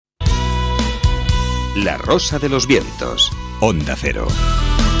La Rosa de los Vientos. Onda Cero.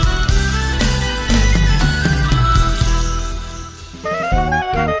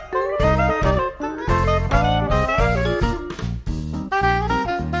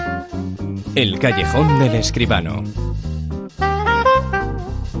 El callejón del escribano.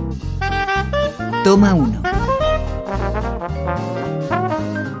 Toma 1.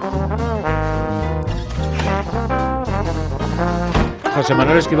 José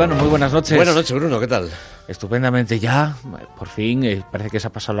Manuel Escribano, muy buenas noches. Buenas noches, Bruno, ¿qué tal? Estupendamente ya, por fin, parece que se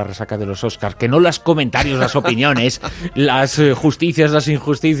ha pasado la resaca de los Oscars, que no los comentarios, las opiniones, las justicias, las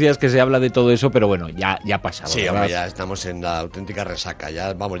injusticias, que se habla de todo eso, pero bueno, ya ha pasado. Sí, ¿verdad? hombre, ya estamos en la auténtica resaca,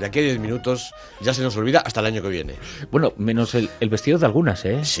 ya vamos, de aquí a 10 minutos ya se nos olvida hasta el año que viene. Bueno, menos el vestido de algunas,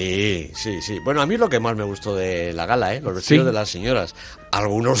 ¿eh? Sí. Bueno, a mí lo que más me gustó de la gala, los vestidos de las señoras.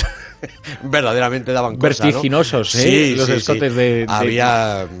 Algunos verdaderamente daban cosa, vertiginosos, ¿no? Sí, los escotes de...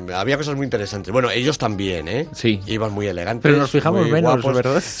 Había cosas muy interesantes. Bueno, ellos también, ¿eh? Sí. Iban muy elegantes. Pero nos fijamos menos, guapos.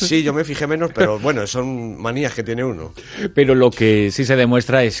 ¿verdad? Sí, yo me fijé menos, pero bueno, son manías que tiene uno. Pero lo que sí se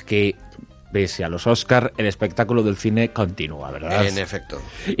demuestra es que, pese a los Oscar, el espectáculo del cine continúa, ¿verdad? En efecto.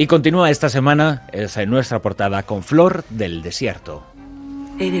 Y continúa esta semana, es en nuestra portada, con Flor del Desierto.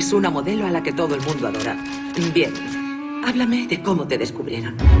 Eres una modelo a la que todo el mundo adora. Bien, háblame de cómo te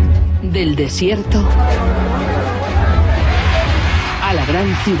descubrieron. Del desierto a la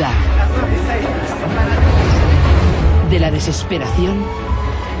gran ciudad. De la desesperación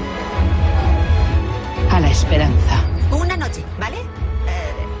a la esperanza. Una noche, ¿vale?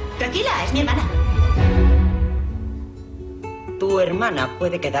 Tranquila, es mi hermana. Tu hermana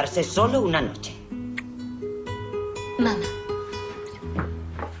puede quedarse solo una noche. Mamá.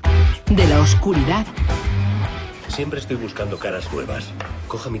 De la oscuridad Siempre estoy buscando caras nuevas.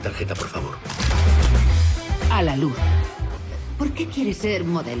 Coja mi tarjeta, por favor. a la luz. ¿Por qué quieres ser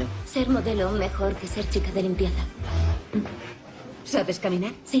modelo? Ser modelo mejor que ser chica de limpieza. ¿Sabes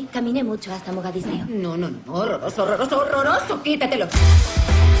caminar? Sí, caminé mucho hasta Mogadiscio. No. Horroroso, horroroso, horroroso. Quítatelo.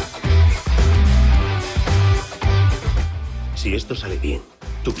 Si esto sale bien,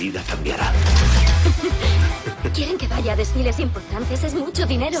 tu vida cambiará. ¿Quieren que vaya a desfiles importantes? Es mucho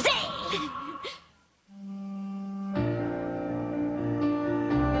dinero. ¡Sí!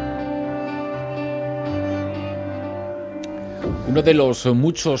 Uno de los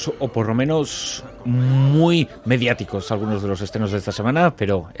muchos, o por lo menos muy mediáticos, algunos de los estrenos de esta semana,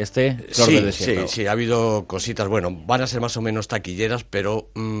 pero Flor del Desierto. Sí, ha habido cositas, bueno, van a ser más o menos taquilleras, pero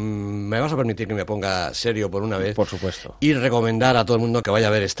me vas a permitir que me ponga serio por una vez. Por supuesto. Y recomendar a todo el mundo que vaya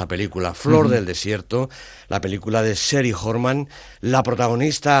a ver esta película, Flor del Desierto, la película de Sherry Horman. La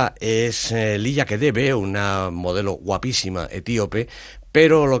protagonista es Liya Kedebe, una modelo guapísima etíope,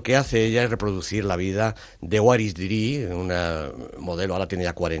 pero lo que hace ella es reproducir la vida de Waris Diri, una modelo, ahora tiene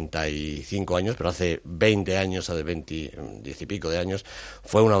ya 45 años, pero hace 20 años, hace 10 y pico de años,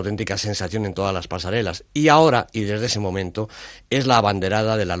 fue una auténtica sensación en todas las pasarelas. Y ahora, y desde ese momento, es la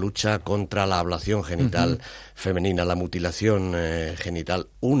abanderada de la lucha contra la ablación genital femenina, la mutilación genital,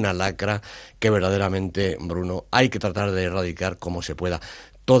 una lacra que verdaderamente, Bruno, hay que tratar de erradicar como se pueda.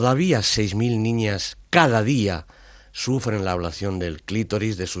 Todavía 6.000 niñas cada día sufren la ablación del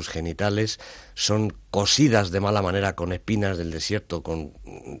clítoris, de sus genitales, son cosidas de mala manera con espinas del desierto, con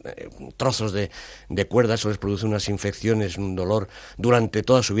trozos de cuerda. Eso les produce unas infecciones, un dolor durante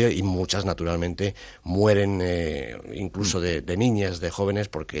toda su vida, y muchas naturalmente mueren, incluso de niñas, de jóvenes,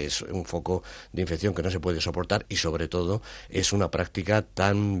 porque es un foco de infección que no se puede soportar, y sobre todo es una práctica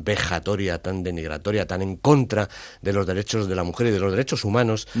tan vejatoria, tan denigratoria, tan en contra de los derechos de la mujer y de los derechos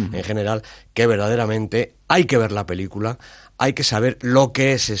humanos en general, que verdaderamente hay que ver la película, hay que saber lo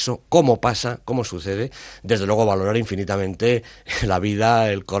que es eso, cómo pasa, cómo sucede. Desde luego valorar infinitamente la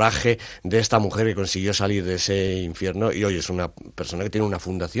vida, el coraje de esta mujer que consiguió salir de ese infierno, y hoy es una persona que tiene una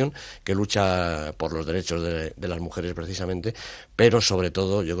fundación que lucha por los derechos de las mujeres precisamente, pero sobre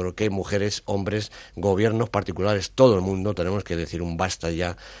todo yo creo que mujeres, hombres, gobiernos particulares, todo el mundo tenemos que decir un basta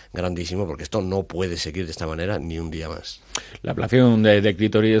ya grandísimo, porque esto no puede seguir de esta manera ni un día más. La ablación de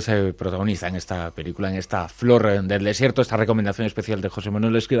clítoris protagonista en esta película, en esta Flor del Desierto, esta recomendación especial de José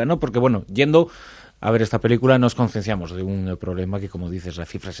Manuel Escribano, porque bueno, yendo a ver esta película nos concienciamos de un problema que, como dices, la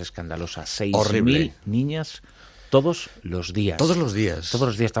cifra es escandalosa. 6.000 niñas todos los días. Todos los días. Todos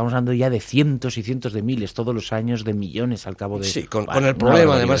los días. Estamos hablando ya de cientos y cientos de miles, todos los años, de millones al cabo de... Sí, con el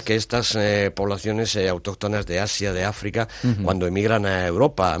problema además que estas poblaciones autóctonas de Asia, de África, cuando emigran a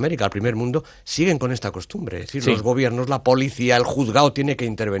Europa, América, al primer mundo, siguen con esta costumbre. Es decir, los gobiernos, la policía, el juzgado tiene que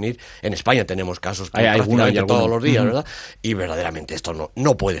intervenir. En España tenemos casos prácticamente todos los días, ¿verdad? Y verdaderamente esto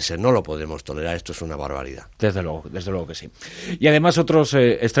no puede ser, no lo podemos tolerar, esto es una barbaridad. Desde luego que sí. Y además otros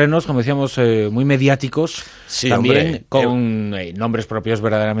estrenos, como decíamos, muy mediáticos, sí, también con nombres propios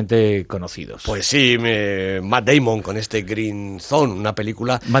verdaderamente conocidos. Pues sí, Matt Damon con este Green Zone, una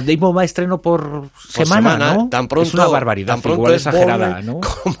película... Matt Damon va a estreno por semana, ¿no? Tan pronto, es una barbaridad, tan pronto igual es exagerada, ¿no?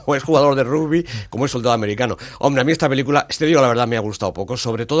 Como es jugador de rugby, como es soldado americano. Hombre, a mí esta película, la verdad, me ha gustado poco,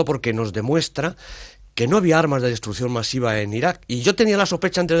 sobre todo porque nos demuestra que no había armas de destrucción masiva en Irak. Y yo tenía la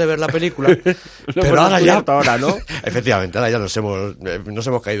sospecha antes de ver la película, pero ahora, ¿no? Efectivamente, ahora ya nos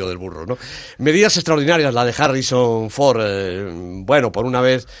hemos caído del burro, ¿no? Medidas extraordinarias, la de Harrison Ford, bueno, por una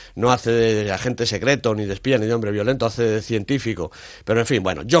vez no hace de agente secreto, ni de espía, ni de hombre violento, hace de científico. Pero en fin,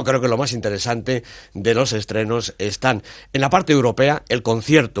 bueno, yo creo que lo más interesante de los estrenos están en la parte europea, El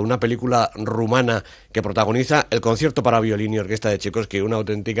concierto, una película rumana que protagoniza el concierto para violín y orquesta de Tchaikovsky, una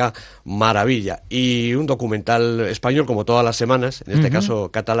auténtica maravilla. Y un documental español, como todas las semanas, en este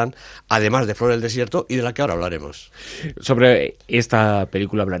caso catalán, además de Flor del Desierto, y de la que ahora hablaremos. Sobre esta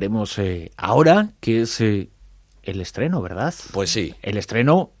película hablaremos ahora, que es el estreno, ¿verdad? Pues sí. El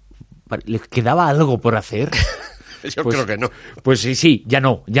estreno, ¿le quedaba algo por hacer? Yo creo que no. Pues sí, ya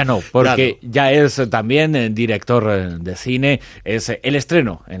no, porque ya es también director de cine, es el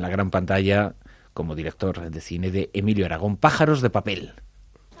estreno en la gran pantalla como director de cine de Emilio Aragón, Pájaros de papel.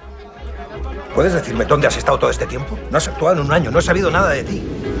 ¿Puedes decirme dónde has estado todo este tiempo? No has actuado en un año, no he sabido nada de ti.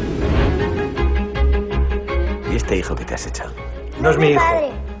 ¿Y este hijo que te has echado? No es mi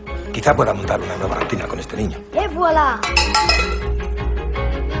hijo. Quizá pueda montar una nueva rutina con este niño. voilà!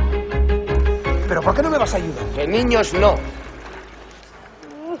 ¿Pero por qué no me vas a ayudar? Que niños no.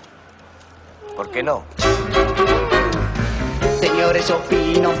 ¿Por qué no? Señores,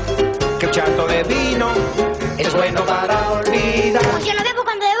 opino que un charco de vino es bueno para olvidar. Pues yo no bebo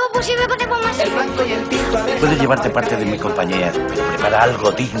cuando bebo, pues sí bebo de más. El blanco y el tinto. Puedes llevarte parte de mi compañía, pero prepara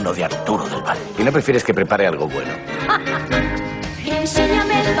algo digno de Arturo del Val. ¿Y no prefieres que prepare algo bueno?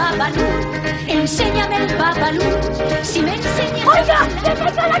 Enséñame el babalú, enséñame el babalú. Si me enseñas... ¡Oiga! ¡Me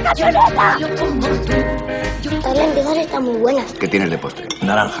meto la camioneta! Yo como tú. Las lentejas están muy buenas. ¿Qué tienes de postre?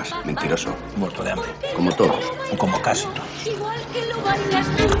 Naranjas. Mentiroso. Muerto de hambre. Como todos. O como casi todos. Igual que lo bailas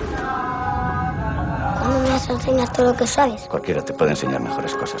tú. ¿Cómo me vas a enseñar todo lo que sabes? Cualquiera te puede enseñar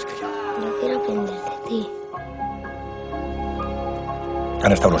mejores cosas que yo. Yo quiero aprender de ti.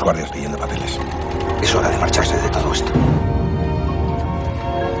 Han estado los guardias leyendo papeles. Es hora de marcharse de todo esto.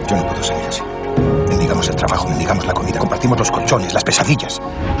 Yo no puedo seguir así. Mendigamos el trabajo, mendigamos la comida, compartimos los colchones, las pesadillas.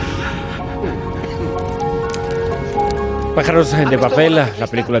 Pájaros de papel, la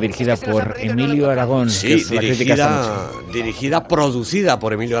película dirigida por Emilio Aragón. Sí, dirigida, producida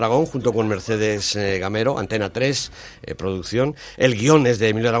por Emilio Aragón junto con Mercedes Gamero, Antena 3, producción. El guión es de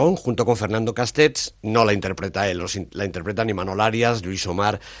Emilio Aragón junto con Fernando Castets, no la interpreta él, la interpretan Imanol Arias, Luis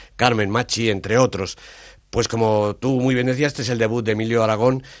Omar, Carmen Machi, entre otros. Pues como tú muy bien decías, este es el debut de Emilio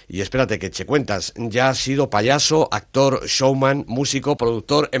Aragón y espérate que eche cuentas. Ya ha sido payaso, actor, showman, músico,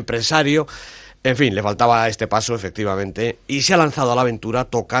 productor, empresario. En fin, le faltaba este paso, efectivamente, y se ha lanzado a la aventura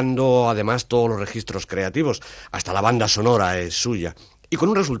tocando además todos los registros creativos. Hasta la banda sonora es suya. Y con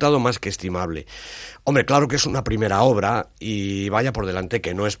un resultado más que estimable. Hombre, claro que es una primera obra y vaya por delante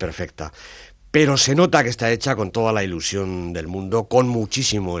que no es perfecta. Pero se nota que está hecha con toda la ilusión del mundo, con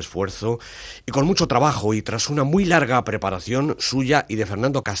muchísimo esfuerzo y con mucho trabajo y tras una muy larga preparación suya y de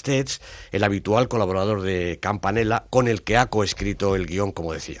Fernando Castets, el habitual colaborador de Campanella, con el que ha coescrito el guión,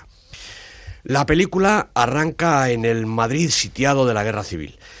 como decía. La película arranca en el Madrid sitiado de la Guerra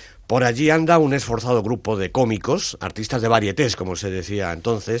Civil. Por allí anda un esforzado grupo de cómicos, artistas de varietés, como se decía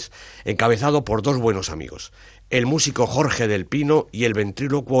entonces, encabezado por dos buenos amigos, el músico Jorge del Pino y el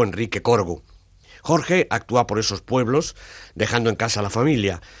ventrílocuo Enrique Corgo. Jorge actúa por esos pueblos, dejando en casa a la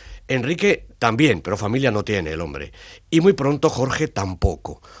familia. Enrique también, pero familia no tiene el hombre. Y muy pronto Jorge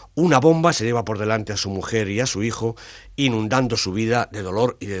tampoco. Una bomba se lleva por delante a su mujer y a su hijo, inundando su vida de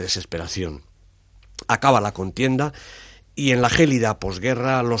dolor y de desesperación. Acaba la contienda y en la gélida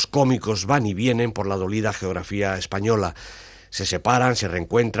posguerra los cómicos van y vienen por la dolida geografía española. Se separan, se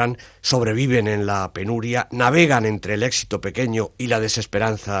reencuentran, sobreviven en la penuria, navegan entre el éxito pequeño y la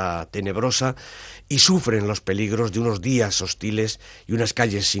desesperanza tenebrosa y sufren los peligros de unos días hostiles y unas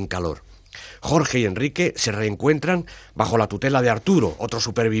calles sin calor. Jorge y Enrique se reencuentran bajo la tutela de Arturo, otro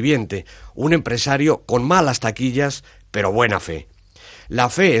superviviente, un empresario con malas taquillas, pero buena fe. La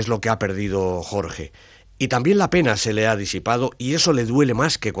fe es lo que ha perdido Jorge, y también la pena se le ha disipado, y eso le duele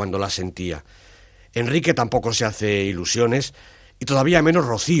más que cuando la sentía. Enrique tampoco se hace ilusiones, y todavía menos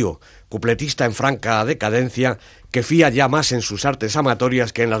Rocío, cupletista en franca decadencia, que fía ya más en sus artes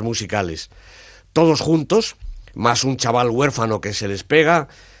amatorias que en las musicales. Todos juntos, más un chaval huérfano que se les pega,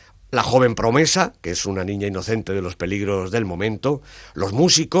 la joven promesa, que es una niña inocente de los peligros del momento, los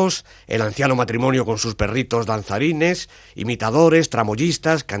músicos, el anciano matrimonio con sus perritos danzarines, imitadores,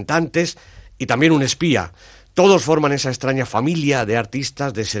 tramoyistas, cantantes y también un espía. Todos forman esa extraña familia de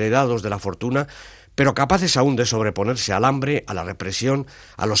artistas desheredados de la fortuna, pero capaces aún de sobreponerse al hambre, a la represión,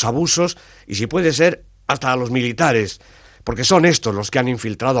 a los abusos y, si puede ser, hasta a los militares, porque son estos los que han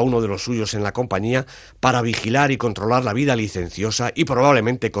infiltrado a uno de los suyos en la compañía para vigilar y controlar la vida licenciosa y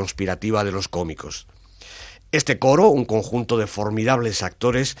probablemente conspirativa de los cómicos. Este coro, un conjunto de formidables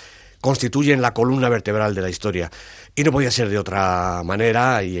actores, constituyen la columna vertebral de la historia, y no podía ser de otra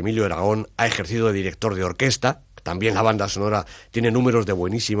manera, y Emilio Aragón ha ejercido de director de orquesta, también la banda sonora tiene números de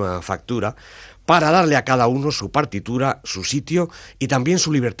buenísima factura, para darle a cada uno su partitura, su sitio y también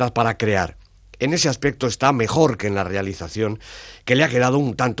su libertad para crear. En ese aspecto está mejor que en la realización, que le ha quedado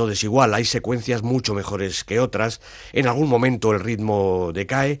un tanto desigual. Hay secuencias mucho mejores que otras, en algún momento el ritmo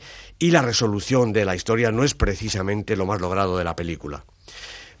decae y la resolución de la historia no es precisamente lo más logrado de la película.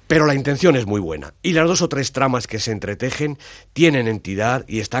 Pero la intención es muy buena, y las 2 o 3 tramas que se entretejen tienen entidad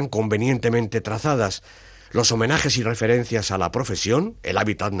y están convenientemente trazadas. Los homenajes y referencias a la profesión, el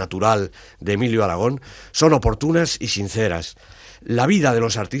hábitat natural de Emilio Aragón, son oportunas y sinceras. La vida de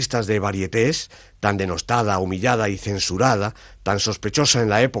los artistas de varietés, tan denostada, humillada y censurada, tan sospechosa en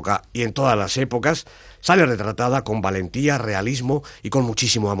la época y en todas las épocas, sale retratada con valentía, realismo y con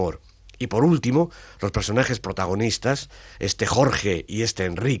muchísimo amor. Y por último, los personajes protagonistas, este Jorge y este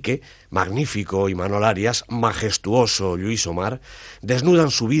Enrique, magnífico Imanol Arias, majestuoso Lluís Omar,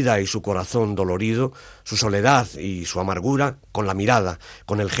 desnudan su vida y su corazón dolorido, su soledad y su amargura, con la mirada,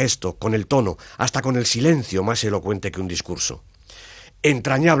 con el gesto, con el tono, hasta con el silencio más elocuente que un discurso.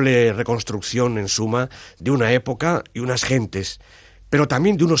 Entrañable reconstrucción, en suma, de una época y unas gentes, pero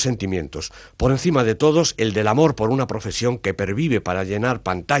también de unos sentimientos. Por encima de todos, el del amor por una profesión que pervive para llenar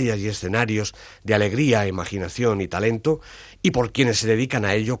pantallas y escenarios de alegría, imaginación y talento, y por quienes se dedican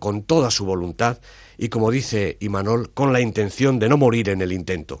a ello con toda su voluntad y, como dice Imanol, con la intención de no morir en el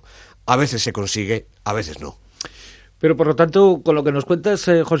intento. A veces se consigue, a veces no. Pero por lo tanto, con lo que nos cuentas,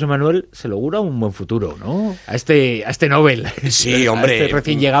 José Manuel, se le augura un buen futuro, ¿no? A este Nobel. Sí, hombre. A este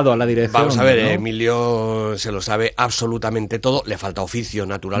recién llegado a la dirección. Vamos a ver, ¿no? Emilio se lo sabe absolutamente todo. Le falta oficio,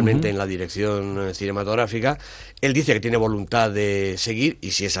 naturalmente, en la dirección cinematográfica. Él dice que tiene voluntad de seguir,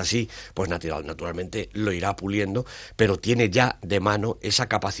 y si es así, pues naturalmente lo irá puliendo, pero tiene ya de mano esa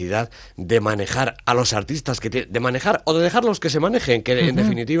capacidad de manejar a los artistas, de manejar o de dejarlos que se manejen, que en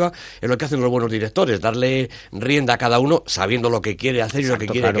definitiva es lo que hacen los buenos directores, darle rienda a cada uno, sabiendo lo que quiere hacer y lo que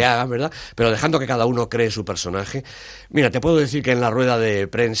quiere que haga, ¿verdad? Pero dejando que cada uno cree su personaje. Mira, te puedo decir que en la rueda de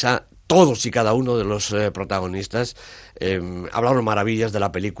prensa todos y cada uno de los protagonistas hablaron maravillas de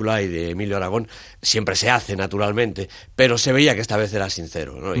la película y de Emilio Aragón. Siempre se hace, naturalmente, pero se veía que esta vez era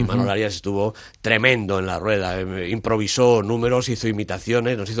sincero, ¿no? Imanol Arias estuvo tremendo en la rueda, improvisó números, hizo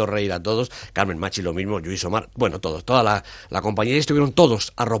imitaciones, nos hizo reír a todos. Carmen Machi lo mismo, Lluís Omar, bueno, todos, toda la compañía, y estuvieron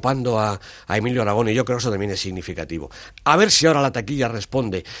todos arropando a Emilio Aragón, y yo creo que eso también es significativo. A ver si ahora la taquilla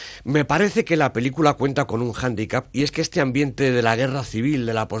responde. Me parece que la película cuenta con un hándicap, y es que este ambiente de la guerra civil,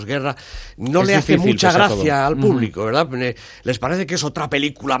 de la posguerra, no le hace mucha gracia al público, ¿verdad? Les parece que es otra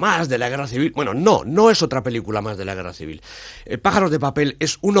película más de la guerra civil. Bueno, no es otra película más de la guerra civil. Pájaros de papel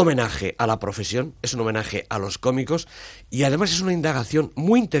es un homenaje a la profesión, es un homenaje a los cómicos, y además es una indagación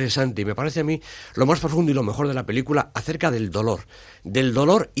muy interesante, y me parece a mí lo más profundo y lo mejor de la película, acerca del dolor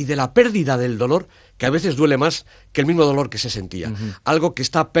y de la pérdida del dolor, que a veces duele más que el mismo dolor que se sentía. Algo que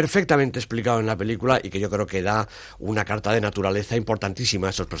está perfectamente explicado en la película y que yo creo que da una carta de naturaleza importantísima a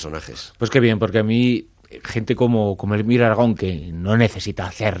esos personajes. Pues qué bien, porque a mí gente como Emilio Aragón, que no necesita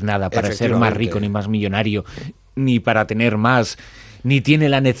hacer nada para ser más rico ni más millonario, ni para tener más, ni tiene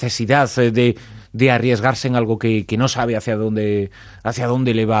la necesidad de de arriesgarse en algo que no sabe hacia dónde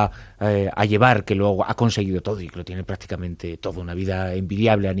le va a llevar, que luego ha conseguido todo y que lo tiene prácticamente todo, una vida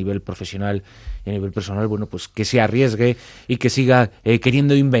envidiable a nivel profesional y a nivel personal, bueno, pues que se arriesgue y que siga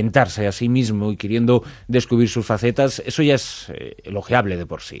queriendo inventarse a sí mismo y queriendo descubrir sus facetas, eso ya es elogiable de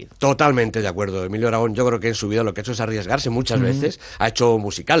por sí. Totalmente de acuerdo, Emilio Aragón. Yo creo que en su vida lo que ha hecho es arriesgarse muchas veces. Ha hecho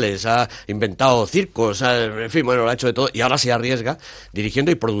musicales, ha inventado circos, en fin, bueno, lo ha hecho de todo y ahora se arriesga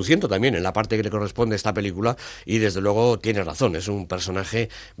dirigiendo y produciendo también en la parte que le corresponde a esta película, y desde luego tiene razón, es un personaje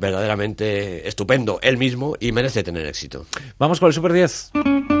verdaderamente estupendo él mismo y merece tener éxito. Vamos con el Super 10.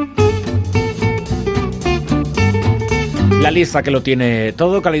 La lista que lo tiene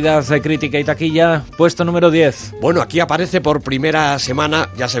todo, calidad, crítica y taquilla, puesto número 10. Bueno, aquí aparece por primera semana,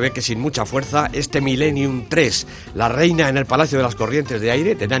 ya se ve que sin mucha fuerza, este Millennium 3, La reina en el Palacio de las Corrientes de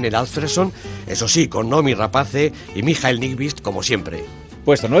Aire, de Daniel Alfredson, eso sí, con Noomi Rapace y Michael Nyqvist, como siempre.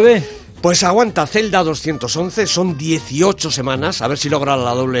 Puesto 9. Pues aguanta Zelda 211, son 18 semanas, a ver si logra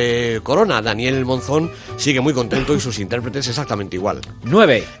la doble corona. Daniel Monzón sigue muy contento y sus intérpretes exactamente igual.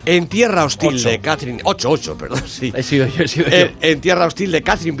 9. En Tierra Hostil 8. de Catherine... 8, perdón, sí. He sido yo. En Tierra Hostil de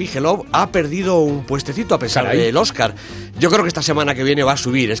Catherine Bigelow ha perdido un puestecito a pesar del Oscar. Yo creo que esta semana que viene va a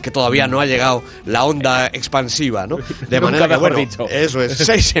subir, es que todavía no ha llegado la onda expansiva, ¿no? De manera que, bueno, eso es,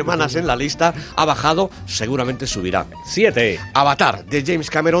 6 semanas en la lista, ha bajado, seguramente subirá. 7. Avatar, de James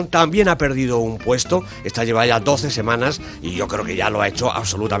Cameron, también ha perdido un puesto, esta lleva ya 12 semanas y yo creo que ya lo ha hecho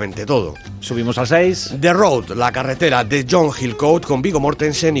absolutamente todo. Subimos al 6. The Road, La carretera, de John Hillcoat, con Viggo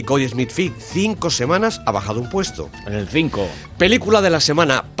Mortensen y Cody Smith-Field, 5 semanas, ha bajado un puesto. En el 5. Película de la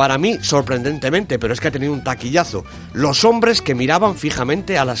semana, para mí, sorprendentemente, pero es que ha tenido un taquillazo. Los hombres que miraban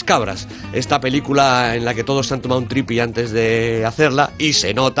fijamente a las cabras. Esta película en la que todos se han tomado un tripi antes de hacerla, y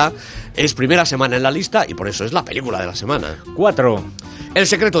se nota, es primera semana en la lista y por eso es la película de la semana. 4. El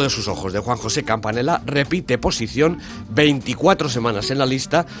secreto de sus ojos, de Juan José Campanella, repite posición, 24 semanas en la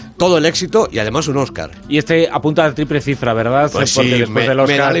lista, todo el éxito y además un Oscar. Y este apunta a triple cifra, ¿verdad? Pues porque sí, después me del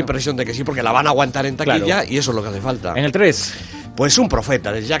Oscar... da la impresión de que sí, porque la van a aguantar en taquilla, claro. Y eso es lo que hace falta. En el 3. Pues Un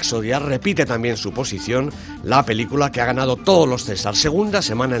profeta, de Jacques Audiard, repite también su posición, la película que ha ganado todos los César, segunda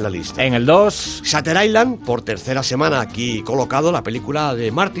semana en la lista. En el 2. Shutter Island, por tercera semana aquí colocado, la película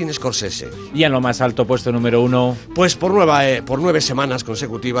de Martin Scorsese. Y en lo más alto, puesto número 1. Pues por 9 semanas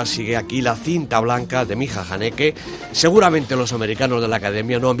consecutivas sigue aquí La cinta blanca, de Mija Haneke. Seguramente los americanos de la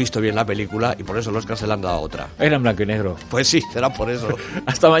Academia no han visto bien la película y por eso el Oscar se le han dado a otra. Era en blanco y negro. Pues sí, será por eso.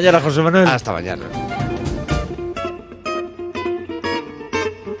 Hasta mañana, José Manuel. Hasta mañana.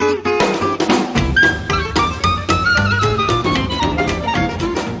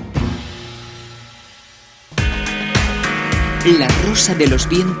 La rosa de los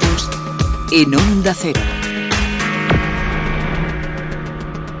vientos en Onda Cero.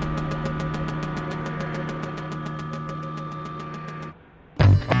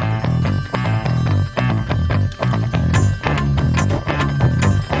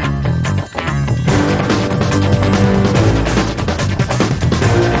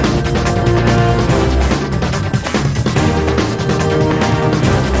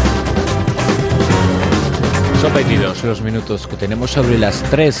 Son 22 los minutos que tenemos sobre las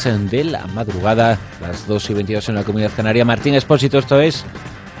 3 de la madrugada, las 2:22 en la Comunidad Canaria. Martín Expósito, esto es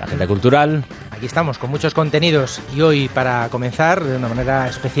la Agenda Cultural. Aquí estamos con muchos contenidos y hoy, para comenzar de una manera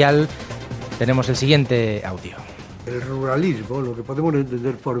especial, tenemos el siguiente audio. El ruralismo, lo que podemos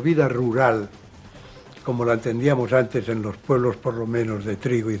entender por vida rural, como la entendíamos antes en los pueblos por lo menos de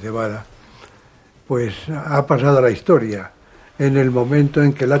trigo y cebada, pues ha pasado a la historia en el momento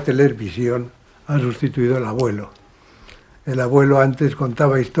en que la televisión ha sustituido al abuelo. El abuelo antes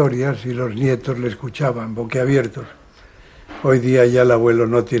contaba historias y los nietos le escuchaban boquiabiertos. Hoy día ya el abuelo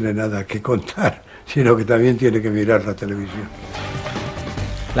no tiene nada que contar, sino que también tiene que mirar la televisión.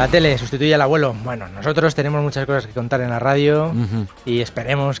 La tele sustituye al abuelo. Bueno, nosotros tenemos muchas cosas que contar en la radio y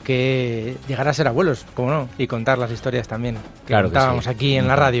esperemos que llegar a ser abuelos, como no, y contar las historias también que contábamos aquí en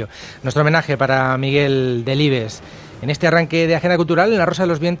la radio. Nuestro homenaje para Miguel Delibes en este arranque de Agenda Cultural en La Rosa de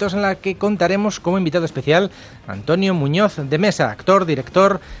los Vientos, en la que contaremos como invitado especial a Antonio Muñoz de Mesa, actor,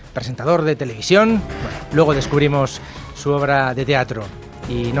 director, presentador de televisión. Bueno, luego descubrimos su obra de teatro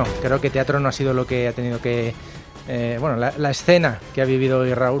y no, creo que teatro no ha sido lo que ha tenido que... la escena que ha vivido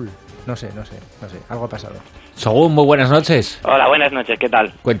hoy Raúl, no sé, algo ha pasado. Sogún, muy buenas noches. Hola, buenas noches, ¿qué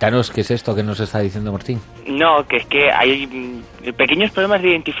tal? Cuéntanos, ¿qué es esto que nos está diciendo Martín? No, que es que hay pequeños problemas de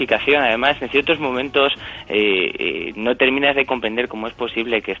identificación. Además, en ciertos momentos no terminas de comprender cómo es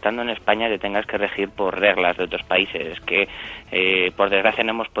posible que estando en España te tengas que regir por reglas de otros países. Es que, por desgracia,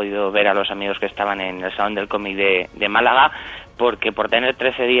 no hemos podido ver a los amigos que estaban en el Salón del Cómic de Málaga, porque por tener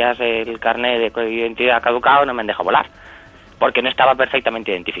 13 días el carnet de identidad caducado no me han dejado volar, porque no estaba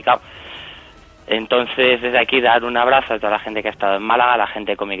perfectamente identificado. Entonces, desde aquí dar un abrazo a toda la gente que ha estado en Málaga, a la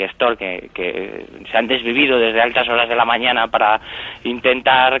gente de Comic Store, que se han desvivido desde altas horas de la mañana para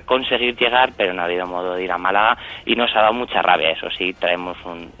intentar conseguir llegar, pero no ha habido modo de ir a Málaga y nos ha dado mucha rabia. Eso sí, traemos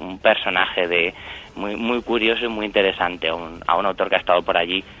un personaje muy curioso y muy interesante, a un autor que ha estado por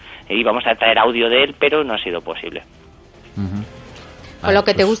allí, y vamos a traer audio de él, pero no ha sido posible. Con lo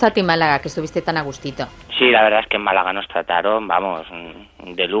que te gusta a ti Málaga, que estuviste tan a gustito. Sí, la verdad es que en Málaga nos trataron, vamos,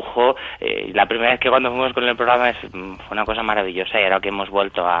 de lujo. La primera vez que cuando fuimos con el programa fue una cosa maravillosa, y ahora que hemos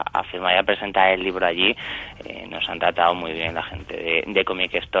vuelto a firmar y a presentar el libro allí, nos han tratado muy bien la gente de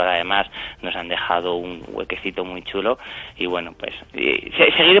Comic Store. Además, nos han dejado un huequecito muy chulo y bueno, pues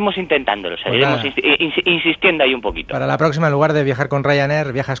seguiremos intentándolo, seguiremos insistiendo ahí un poquito. Para la próxima, en lugar de viajar con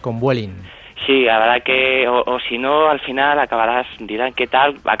Ryanair, viajas con Vueling. Sí, la verdad que, o si no, al final dirán qué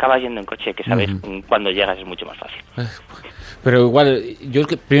tal, acabas yendo en coche, que sabes, cuando llegas es mucho más fácil. Pero igual, yo es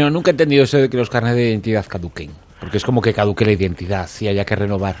que primero nunca he entendido eso de que los carnets de identidad caduquen, porque es como que caduque la identidad, sí haya que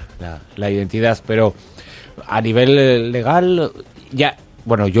renovar la identidad, pero a nivel legal, ya...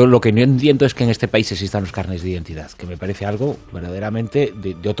 Bueno, yo lo que no entiendo es que en este país existan los carnets de identidad, que me parece algo verdaderamente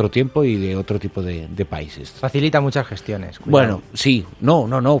de otro tiempo y de otro tipo de países. Facilita muchas gestiones. Cuidado. Bueno, sí,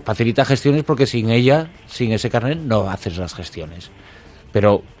 no, facilita gestiones porque sin ese carnet no haces las gestiones.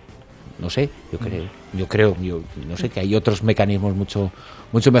 Pero, no sé, yo creo, no sé, que hay otros mecanismos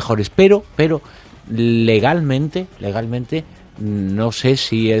mucho mejores, pero legalmente, no sé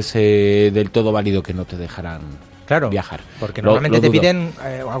si es del todo válido que no te dejarán viajar. Porque normalmente te piden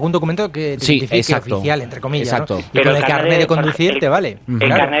algún documento que te identifique oficial, entre comillas. Exacto. ¿No? Pero el carnet de conducir te vale. El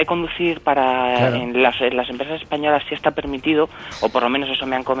carnet de conducir en las empresas españolas sí está permitido, o por lo menos eso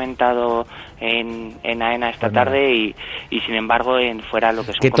me han comentado en AENA esta tarde, y sin embargo fuera lo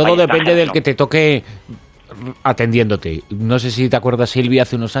que son que todo depende del que te toque atendiéndote. No sé si te acuerdas, Silvia,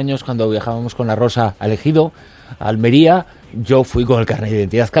 hace unos años cuando viajábamos con la Rosa al Ejido, a Almería, yo fui con el carnet de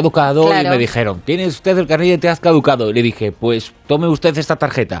identidad caducado. Claro. Y me dijeron, ¿tiene usted el carnet de identidad caducado? Y le dije, pues tome usted esta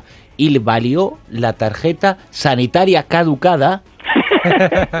tarjeta. Y le valió la tarjeta sanitaria caducada,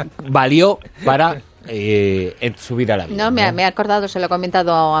 valió para subir a la vida. No, me he acordado, se lo he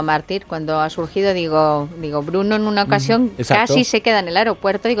comentado a Martín cuando ha surgido, digo, Bruno en una ocasión casi se queda en el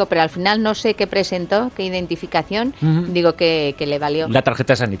aeropuerto, pero al final no sé qué presentó, qué identificación, que le valió. La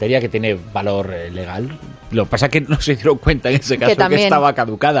tarjeta sanitaria, que tiene valor legal. Lo que pasa es que no se dieron cuenta en ese caso que estaba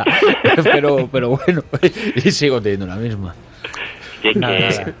caducada. pero bueno, y sigo teniendo la misma.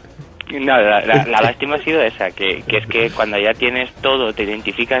 No, la lástima ha sido esa, que es que cuando ya tienes todo, te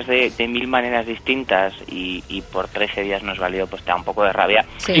identificas de mil maneras distintas y por 13 días nos valió, pues te da un poco de rabia.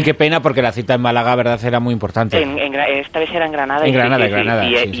 Sí. Y qué pena, porque la cita en Málaga, verdad, era muy importante. Esta vez era en Granada.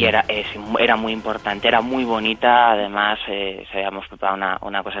 Era muy importante, era muy bonita. Además, habíamos preparado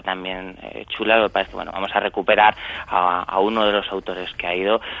una cosa también chula. Lo que pasa es que, bueno, vamos a recuperar a uno de los autores que ha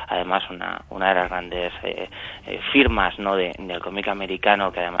ido. Además, una de las grandes firmas, ¿no?, del cómic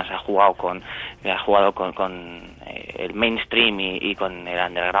americano, que además ha jugado con el mainstream y con el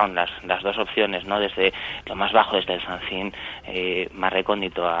underground, las dos opciones, ¿no?, desde lo más bajo, desde el fanzine más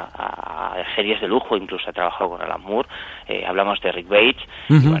recóndito a series de lujo. Incluso ha trabajado con Alan Moore. Hablamos de Rick Bates.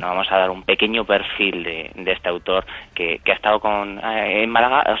 Y bueno, vamos a dar un pequeño perfil de este autor que ha estado en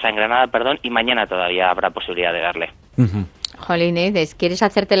Málaga, o sea, en Granada, perdón, y mañana todavía habrá posibilidad de verle. Jolines, ¿quieres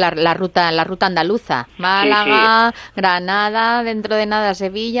hacerte la ruta andaluza? Málaga, sí. Granada, dentro de nada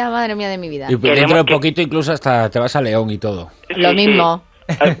Sevilla, madre mía de mi vida. Y dentro de poquito incluso hasta te vas a León y todo. Lo mismo.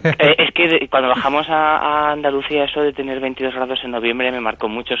 Es que cuando bajamos a Andalucía, eso de tener 22 grados en noviembre me marcó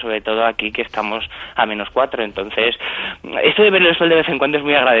mucho, sobre todo aquí que estamos a -4, entonces esto de ver el sol de vez en cuando es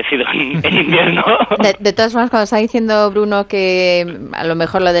muy agradecido en invierno. De todas formas, cuando está diciendo Bruno que a lo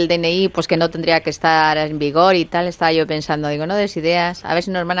mejor lo del DNI pues que no tendría que estar en vigor y tal, estaba yo pensando, no des ideas, a ver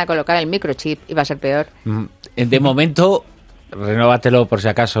si nos van a colocar el microchip y va a ser peor. De momento... Renóvatelo por si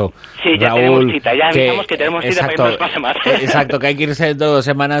acaso. Sí, ya Raúl, tenemos cita, ya avisamos que tenemos cita para irnos más semanas. Exacto, que hay que irse en 2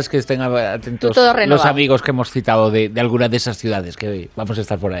 semanas, que estén atentos los amigos que hemos citado de alguna de esas ciudades, que vamos a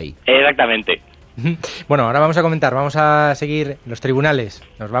estar por ahí. Exactamente. Bueno, ahora vamos a seguir los tribunales.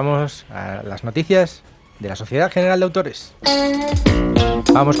 Nos vamos a las noticias de la Sociedad General de Autores.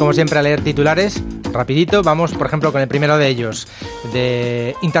 Vamos, como siempre, a leer titulares Rapidito, vamos por ejemplo con el primero de ellos.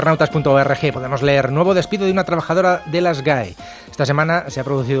 De internautas.org podemos leer: nuevo despido de una trabajadora de las GAE. Esta semana se ha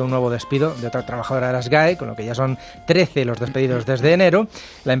producido un nuevo despido de otra trabajadora de las GAE, con lo que ya son 13 los despedidos desde enero.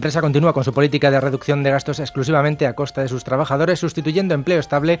 La empresa continúa con su política de reducción de gastos exclusivamente a costa de sus trabajadores, sustituyendo empleo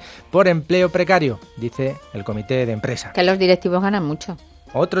estable por empleo precario, dice el comité de empresa. Que los directivos ganan mucho.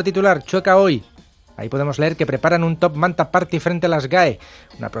 Otro titular, Choca hoy. Ahí podemos leer que preparan un Top Manta Party frente a las GAE,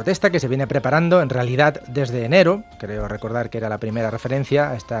 una protesta que se viene preparando en realidad desde enero, creo recordar que era la primera referencia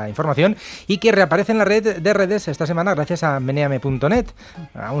a esta información, y que reaparece en la red de redes esta semana gracias a meneame.net.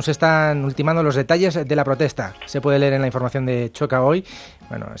 Aún se están ultimando los detalles de la protesta, se puede leer en la información de Choca hoy.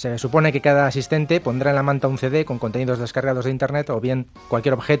 Bueno, se supone que cada asistente pondrá en la manta un CD con contenidos descargados de internet o bien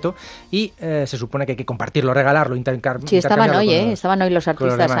cualquier objeto, y se supone que hay que compartirlo, regalarlo, intercambiarlo. Sí, estaban hoy los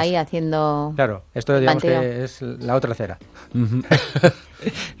artistas ahí haciendo... Claro, esto digamos que es la otra acera.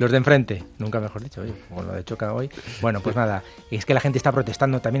 Los de enfrente, nunca mejor dicho, oye, con lo de Choca hoy. Bueno, pues nada, es que la gente está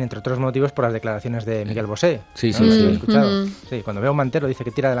protestando también, entre otros motivos, por las declaraciones de Miguel Bosé. Sí, ¿no? sí, sí. ¿Lo he escuchado? Sí, cuando ve a un mantero dice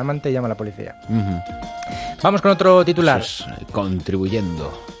que tira de la manta y llama a la policía. Vamos con otro titular. Pues,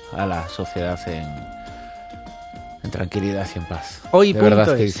 contribuyendo a la sociedad en tranquilidad y en paz. Hoy de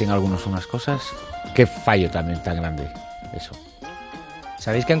verdad que dicen algunos unas cosas. Qué fallo también tan grande eso.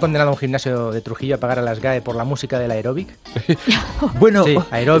 ¿Sabéis que han condenado a un gimnasio de Trujillo a pagar a las GAE por la música del aeróbic? Bueno, sí,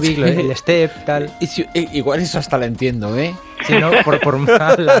 aeróbic, el step, tal. Igual eso hasta la entiendo, ¿eh? Sí, ¿no? Por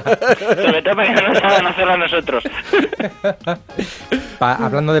mala. Sobre todo para que no saben hacerlo a nosotros.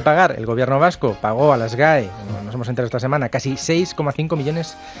 Hablando de pagar, el gobierno vasco pagó a las GAE, nos hemos enterado esta semana, casi 6,5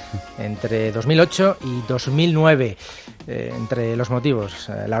 millones entre 2008 y 2009. Entre los motivos,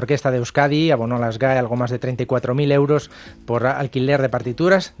 la Orquesta de Euskadi abonó a las GAE algo más de 34.000 euros por alquiler de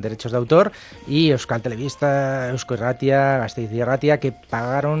partituras, derechos de autor, y Euskal Telebista, Eusko Irratia, Gasteiz Irratia, que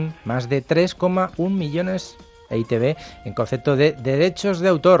pagaron más de 3,1 millones a ITV en concepto de derechos de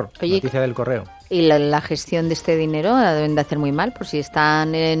autor. Oye, noticia del Correo. ¿Y la gestión de este dinero la deben de hacer muy mal? Por si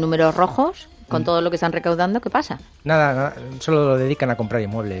están en números rojos, con todo lo que están recaudando, ¿qué pasa? Nada, solo lo dedican a comprar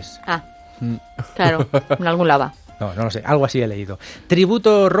inmuebles. Ah, claro, en algún lado. No lo sé, algo así he leído.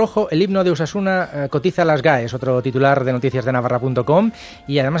 Tributo rojo, el himno de Osasuna cotiza a las GAE, es otro titular de noticias de Navarra.com,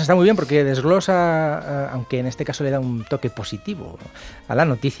 y además está muy bien porque desglosa, aunque en este caso le da un toque positivo a la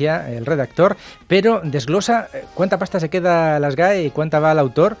noticia, el redactor, pero desglosa cuánta pasta se queda a las GAE y cuánta va al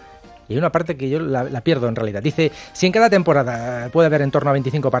autor. Y hay una parte que yo la pierdo en realidad. Dice, si en cada temporada puede haber en torno a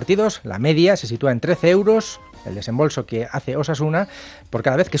 25 partidos, la media se sitúa en 13 euros, el desembolso que hace Osasuna por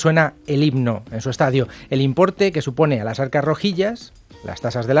cada vez que suena el himno en su estadio. El importe que supone a las arcas rojillas, las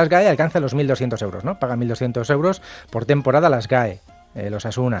tasas de las GAE, alcanza los 1.200 euros, ¿no? Pagan 1.200 euros por temporada las GAE, los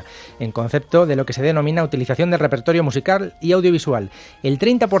Osasuna, en concepto de lo que se denomina utilización del repertorio musical y audiovisual. El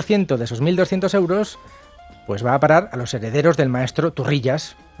 30% de esos 1.200 euros pues va a parar a los herederos del maestro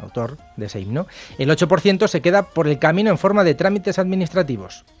Turrillas, autor de ese himno. El 8% se queda por el camino en forma de trámites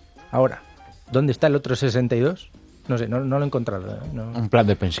administrativos. Ahora, ¿dónde está el otro 62%? No sé, no lo he encontrado. No. Un plan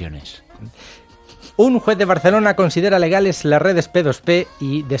de pensiones. Un juez de Barcelona considera legales las redes P2P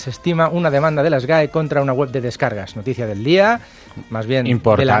y desestima una demanda de las GAE contra una web de descargas. Noticia del día, más bien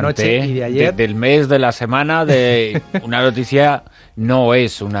importante, de la noche y de ayer. Del mes, de la semana, de una noticia. No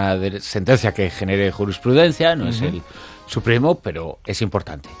es una sentencia que genere jurisprudencia, no es el Supremo, pero es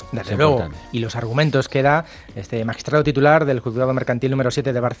importante. Desde luego. Y los argumentos que da este magistrado titular del Juzgado Mercantil número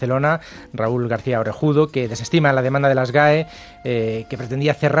 7 de Barcelona, Raúl García Orejudo, que desestima la demanda de las GAE, que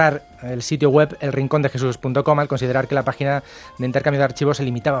pretendía cerrar el sitio web elrincondejesús.com al considerar que la página de intercambio de archivos se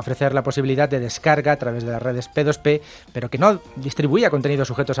limitaba a ofrecer la posibilidad de descarga a través de las redes P2P, pero que no distribuía contenidos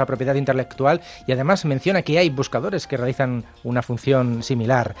sujetos a propiedad intelectual, y además menciona que hay buscadores que realizan una función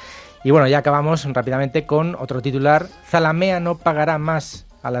similar. Y bueno, ya acabamos rápidamente con otro titular. Zalamea no pagará más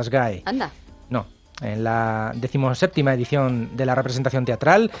a las GAE. Anda. No. En la 17ª edición de la representación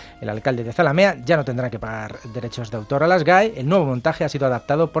teatral, el alcalde de Zalamea ya no tendrá que pagar derechos de autor a las GAE. El nuevo montaje ha sido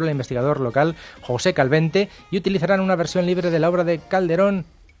adaptado por el investigador local José Calvente y utilizarán una versión libre de la obra de Calderón,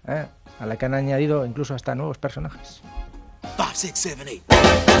 a la que han añadido incluso hasta nuevos personajes. 5, 6, 7, 8.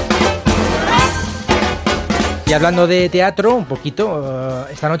 Y hablando de teatro, un poquito,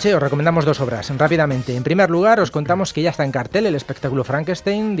 esta noche os recomendamos dos obras, rápidamente. En primer lugar, os contamos que ya está en cartel el espectáculo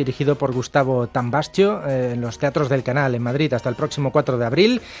Frankenstein, dirigido por Gustavo Tambastio, en los teatros del Canal, en Madrid, hasta el próximo 4 de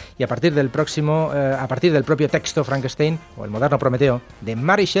abril, y a partir del propio texto Frankenstein, o el moderno Prometeo, de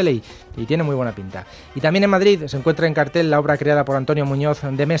Mary Shelley, y tiene muy buena pinta. Y también en Madrid se encuentra en cartel la obra creada por Antonio Muñoz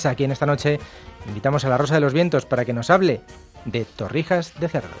de Mesa, a quien esta noche invitamos a La Rosa de los Vientos para que nos hable de Torrijas de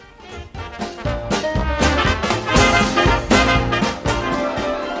Cerdo.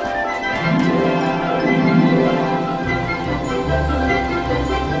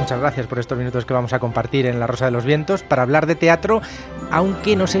 gracias por estos minutos que vamos a compartir en La Rosa de los Vientos para hablar de teatro,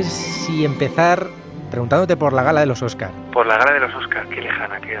 aunque no sé si empezar preguntándote por la gala de los Oscar. Por la gala de los Oscar, qué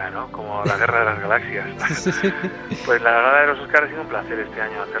lejana queda, ¿no? Como la Guerra de las Galaxias. Pues la gala de los Oscar ha sido un placer este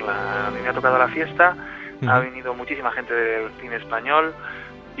año hacerla. A mí me ha tocado la fiesta, ha venido muchísima gente del cine español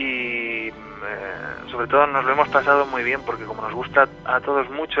y sobre todo nos lo hemos pasado muy bien porque como nos gusta a todos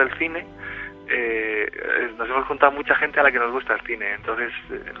mucho el cine, nos hemos juntado mucha gente a la que nos gusta el cine, entonces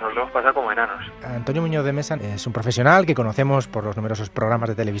nos lo hemos pasado como enanos. Antonio Muñoz de Mesa es un profesional que conocemos por los numerosos programas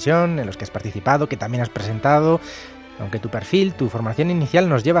de televisión en los que has participado, que también has presentado, aunque tu perfil, tu formación inicial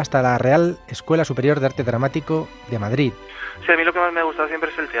nos lleva hasta la Real Escuela Superior de Arte Dramático de Madrid. Sí, a mí lo que más me ha gustado siempre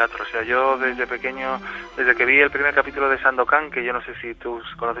es el teatro, o sea, yo desde pequeño, desde que vi el primer capítulo de Sandokan, que yo no sé si tú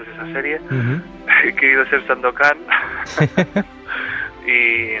conoces esa serie, he querido ser Sandokan.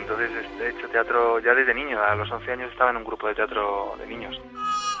 Y entonces he hecho teatro ya desde niño, a los 11 años estaba en un grupo de teatro de niños.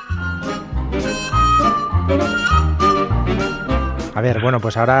 A ver, bueno,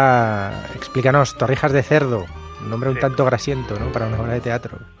 pues ahora explícanos, Torrijas de Cerdo, un nombre un tanto grasiento, ¿no?, para una obra de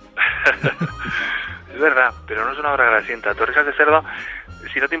teatro. Es verdad, pero no es una obra grasienta. Torrijas de Cerdo,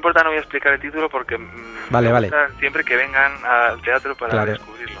 si no te importa no voy a explicar el título porque me gusta siempre que vengan al teatro para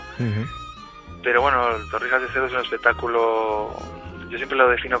descubrirlo. Pero bueno, Torrijas de Cerdo es un espectáculo, yo siempre lo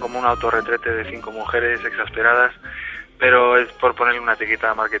defino como un autorretrete de 5 mujeres exasperadas, pero es por ponerle una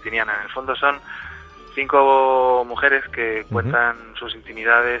etiqueta marketingiana. En el fondo son 5 mujeres que cuentan sus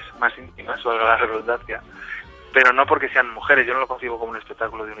intimidades más íntimas, valga la redundancia, pero no porque sean mujeres. Yo no lo concibo como un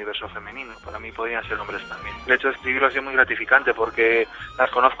espectáculo de universo femenino, para mí podrían ser hombres también. El hecho de escribirlo ha sido muy gratificante porque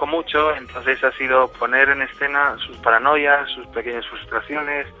las conozco mucho, entonces ha sido poner en escena sus paranoias, sus pequeñas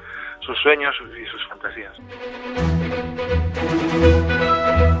frustraciones, sus sueños y sus fantasías.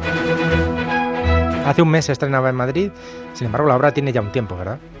 Hace un mes se estrenaba en Madrid, sin embargo la obra tiene ya un tiempo,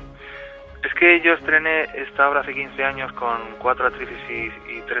 ¿verdad? Es que yo estrené esta obra hace 15 años con 4 actrices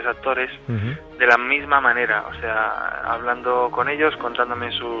y 3 actores de la misma manera, o sea, hablando con ellos,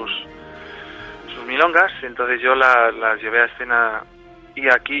 contándome sus milongas, entonces yo las llevé a escena y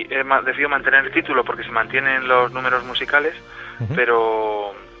aquí he decidido mantener el título porque se mantienen los números musicales,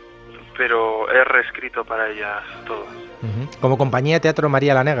 pero he reescrito para ellas todas. Como compañía de teatro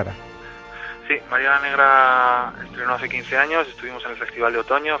María la Negra. Sí, María la Negra estrenó hace 15 años, estuvimos en el Festival de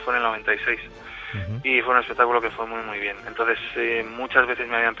Otoño, fue en el 96, y fue un espectáculo que fue muy muy bien. Entonces muchas veces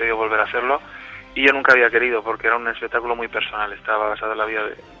me habían pedido volver a hacerlo, y yo nunca había querido, porque era un espectáculo muy personal, estaba basado en la vida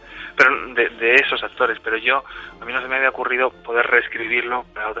de esos actores, pero a mí no se me había ocurrido poder reescribirlo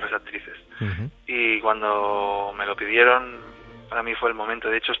para otras actrices. Y cuando me lo pidieron, para mí fue el momento.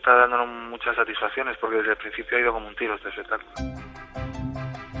 De hecho, está dándonos muchas satisfacciones, porque desde el principio ha ido como un tiro este espectáculo.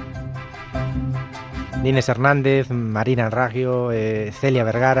 Inés Hernández, Marina Raggio, Celia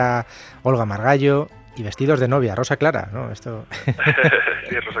Vergara, Olga Margallo y vestidos de novia, Rosa Clara, ¿no? Esto...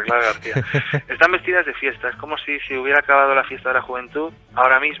 Sí, Rosa Clara García. Están vestidas de fiesta, es como si hubiera acabado la fiesta de la juventud,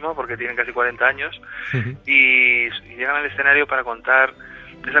 ahora mismo, porque tienen casi 40 años, y llegan al escenario para contar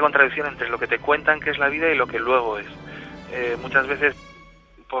esa contradicción entre lo que te cuentan que es la vida y lo que luego es. Muchas veces,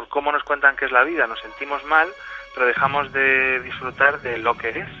 por cómo nos cuentan que es la vida, nos sentimos mal, pero dejamos de disfrutar de lo que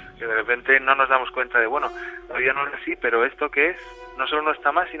es, que de repente no nos damos cuenta de, bueno, la vida no es así, pero esto que es, no solo no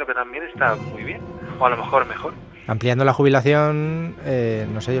está mal, sino que también está muy bien, o a lo mejor mejor. Ampliando la jubilación,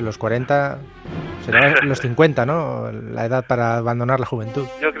 no sé, los 40, será los 50, ¿no? La edad para abandonar la juventud.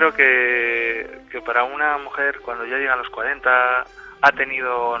 Yo creo que para una mujer, cuando ya llega a los 40, ha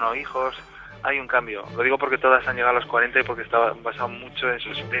tenido o no hijos, hay un cambio. Lo digo porque todas han llegado a los 40 y porque estaba basado mucho en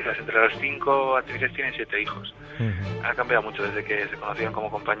sus hijas. Entre las 5 actrices tienen 7 hijos. Ha cambiado mucho desde que se conocieron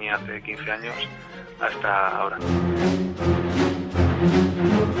como compañía hace 15 años hasta ahora.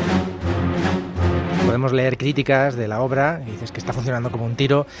 Podemos leer críticas de la obra, y dices que está funcionando como un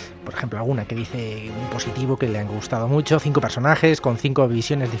tiro, por ejemplo, alguna que dice un positivo que le han gustado mucho, 5 personajes con 5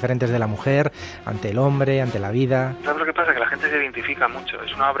 visiones diferentes de la mujer, ante el hombre, ante la vida. ¿Sabes lo que pasa? Que la gente se identifica mucho,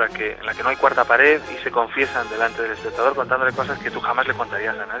 es una obra en la que no hay cuarta pared y se confiesan delante del espectador contándole cosas que tú jamás le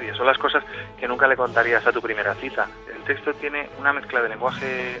contarías a nadie, son las cosas que nunca le contarías a tu primera cita. El texto tiene una mezcla de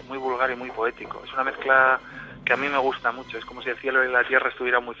lenguaje muy vulgar y muy poético, es una mezcla que a mí me gusta mucho, es como si el cielo y la tierra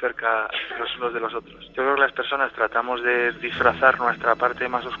estuvieran muy cerca los unos de los otros. Yo creo que las personas tratamos de disfrazar nuestra parte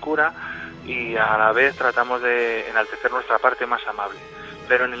más oscura y a la vez tratamos de enaltecer nuestra parte más amable.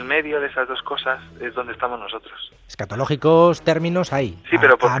 Pero en el medio de esas dos cosas es donde estamos nosotros. Escatológicos términos hay. Sí,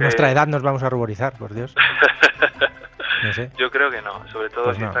 pero porque... a nuestra edad nos vamos a ruborizar, por Dios. No sé. Yo creo que no, sobre todo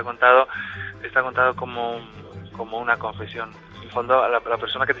pues si no. está contado como una confesión. En el fondo, a la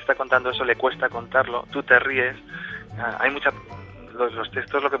persona que te está contando eso le cuesta contarlo, tú te ríes, hay mucha los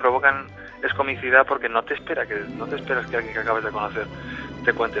textos lo que provocan es comicidad porque no te esperas que alguien que acabas de conocer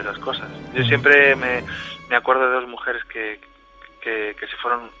te cuente esas cosas. Yo siempre me acuerdo de dos mujeres que se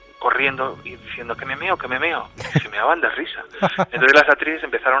fueron corriendo y diciendo que me meo, y se meaban de risa. Entonces las actrices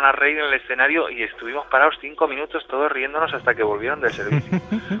empezaron a reír en el escenario y estuvimos parados 5 minutos todos riéndonos hasta que volvieron del servicio.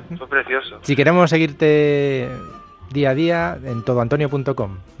 Fue precioso. Si queremos seguirte día a día en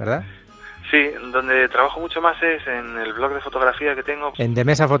todoantonio.com, ¿verdad? Sí, donde trabajo mucho más es en el blog de fotografía que tengo. En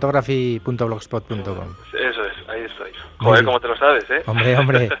demesafotography.blogspot.com. Eso es, ahí estoy. Joder, como te lo sabes, ¿eh?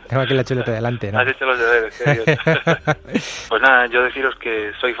 Hombre, tengo aquí la chuleta delante, ¿no? Has hecho los deberes, qué Dios. Pues nada, yo deciros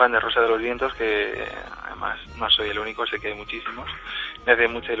que soy fan de Rosa de los Vientos, que además no soy el único, sé que hay muchísimos. Me hace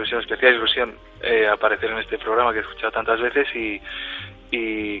mucha ilusión, especial ilusión, aparecer en este programa que he escuchado tantas veces y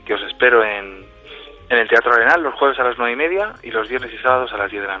que os espero en el Teatro Arenal los jueves a las 9:30 y los viernes y sábados a las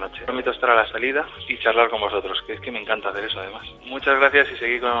 10 de la noche. Prometo estar a la salida y charlar con vosotros, que es que me encanta hacer eso además. Muchas gracias y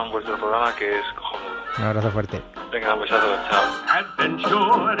seguid con vuestro programa, que es cojonudo. Un abrazo fuerte. Venga, un besazo, chao.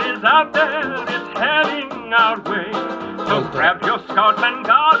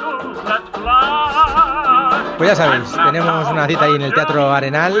 Pues ya sabéis, tenemos una cita ahí en el Teatro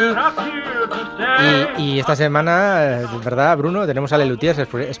Arenal y esta semana, ¿verdad, Bruno? Tenemos a Lelutiers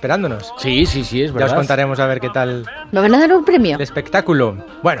esperándonos. Sí, es verdad. Ya os contaremos a ver qué tal. ¿Me van a dar un premio? El espectáculo.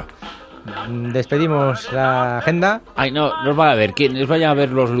 Bueno, despedimos la agenda. Ay, no van a ver. ¿Quiénes vayan a ver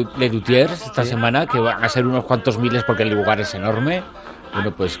los Lelutiers esta semana? Que van a ser unos cuantos miles porque el lugar es enorme.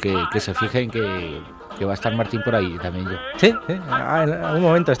 Bueno, pues que se fijen que va a estar Martín por ahí también yo. Sí, en algún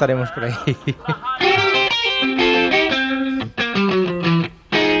momento estaremos por ahí.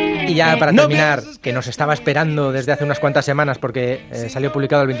 Y ya para terminar, que nos estaba esperando desde hace unas cuantas semanas porque salió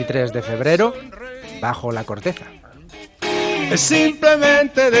publicado el 23 de febrero, Bajo la corteza. Es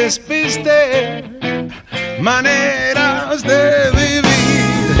simplemente despiste, maneras de vivir.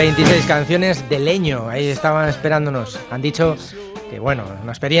 26 canciones de leño, ahí estaban esperándonos. Han dicho que bueno,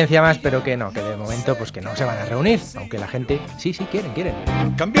 una experiencia más, pero que no, que de momento pues que no se van a reunir, aunque la gente sí quieren.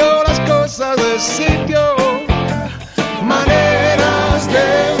 Cambió las cosas de sitio, maneras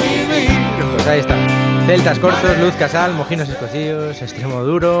de vivir. Pues ahí está. Celtas Cortos, Luz Casal, Mojinos Escocíos, Extremo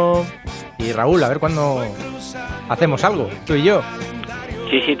Duro y Raúl, a ver cuándo hacemos algo, tú y yo.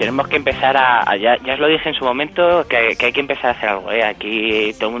 Sí, tenemos que empezar ya os lo dije en su momento, que hay que empezar a hacer algo, ¿eh?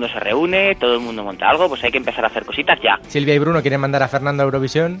 Aquí todo el mundo se reúne, todo el mundo monta algo, pues hay que empezar a hacer cositas ya. Silvia y Bruno quieren mandar a Fernando a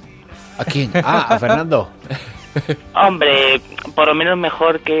Eurovisión. ¿A quién? A Fernando. Hombre, por lo menos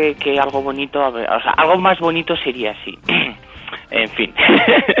mejor que algo bonito, o sea, algo más bonito sería así. En fin.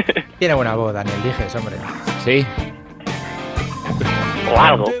 Tiene buena voz, Daniel Dijes, hombre. Sí. O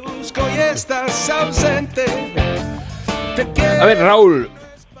algo. A ver, Raúl,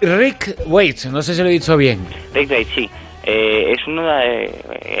 Rick Waite, no sé si lo he dicho bien. Rick Waite, sí. Es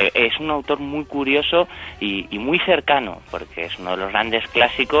un autor muy curioso y muy cercano, porque es uno de los grandes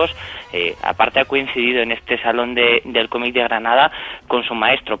clásicos. Aparte ha coincidido en este Salón del Cómic de Granada con su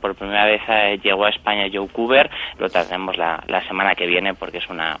maestro. Por primera vez llegó a España Joe Kubert. Lo tendremos la semana que viene porque es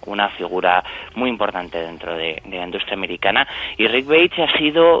una figura muy importante dentro de la industria americana. Y Rick Waite ha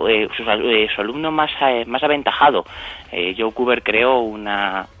sido su alumno más aventajado. Joe Kubert creó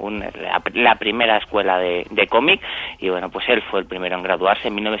la primera escuela de cómic y bueno, pues él fue el primero en graduarse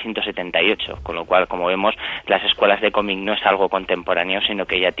en 1978, con lo cual, como vemos, las escuelas de cómic no es algo contemporáneo, sino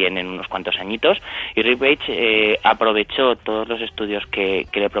que ya tienen unos cuantos añitos, y Rick Waite aprovechó todos los estudios que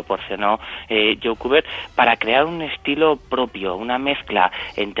le proporcionó Joe Kubert para crear un estilo propio, una mezcla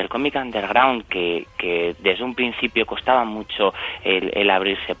entre el cómic underground que desde un principio costaba mucho el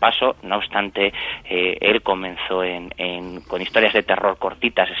abrirse paso. No obstante, él comenzó con historias de terror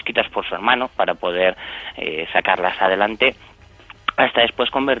cortitas escritas por su hermano para poder sacarlas adelante, hasta después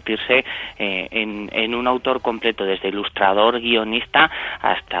convertirse en un autor completo, desde ilustrador, guionista,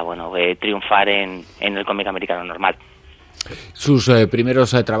 hasta triunfar en el cómic americano normal. Sus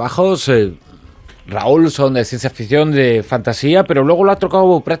primeros trabajos, Raúl, son de ciencia ficción, de fantasía, pero luego lo ha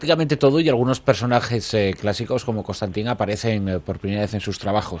tocado prácticamente todo y algunos personajes clásicos como Constantín aparecen por primera vez en sus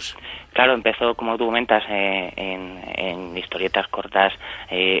trabajos. Claro, empezó, como tú comentas, en historietas cortas,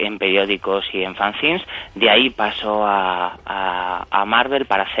 en periódicos y en fanzines. De ahí pasó a Marvel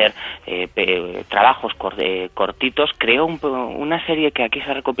para hacer trabajos cortitos. Creó una serie que aquí se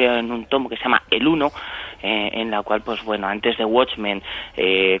ha recopilado en un tomo que se llama El Uno, en la cual, pues bueno, antes de Watchmen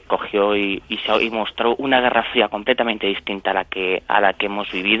cogió y mostró una Guerra Fría completamente distinta a la que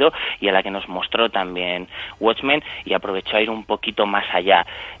hemos vivido y a la que nos mostró también Watchmen, y aprovechó a ir un poquito más allá.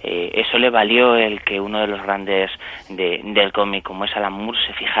 Eso le valió el que uno de los grandes del cómic, como es Alan Moore,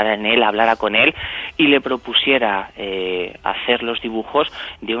 se fijara en él, hablara con él y le propusiera hacer los dibujos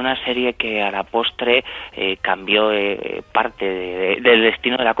de una serie que a la postre cambió parte del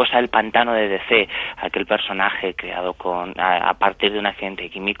destino de la Cosa del Pantano de DC, aquel personaje creado a partir de un accidente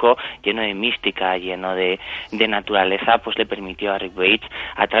químico lleno de mística, lleno de naturaleza, pues le permitió a Rick Bates,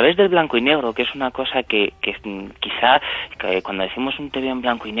 a través del blanco y negro, que es una cosa que quizá cuando decimos un TV en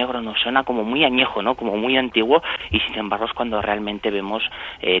blanco y negro nos suena como muy añejo, ¿no? Como muy antiguo, y sin embargo es cuando realmente vemos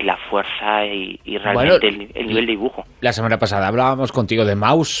la fuerza y realmente el nivel de dibujo. La semana pasada hablábamos contigo de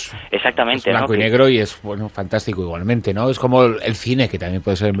Mouse. Exactamente. Es blanco y negro y es, bueno, fantástico igualmente, ¿no? Es como el cine, que también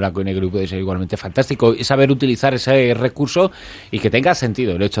puede ser en blanco y negro y puede ser igualmente fantástico. Y saber utilizar ese recurso y que tenga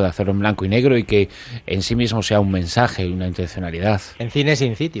sentido el hecho de hacerlo en blanco y negro y que en sí mismo sea un mensaje y una intencionalidad. En Cine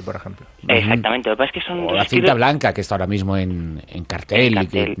Sin City, por ejemplo. Exactamente. Lo que pasa es que son o la cinta blanca, que está ahora mismo en cartel.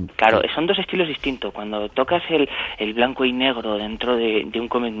 Claro, son dos estilos distintos. Cuando tocas el blanco y negro dentro de un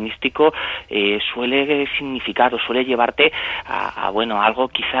cómic místico, suele significar o suele llevarte a algo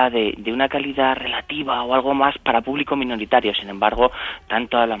quizá de una calidad relativa o algo más para público minoritario. Sin embargo,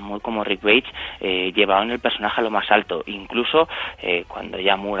 tanto Alan Moore como Rick Bates llevaron el personaje a lo más alto. Incluso cuando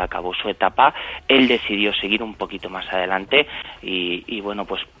ya Moore acabó su etapa, él decidió seguir un poquito más adelante y bueno,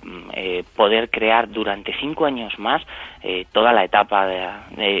 pues poder crear durante 5 años más toda la etapa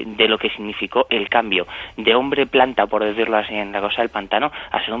de lo que significó el cambio de hombre planta, por decirlo así, en la Cosa del Pantano,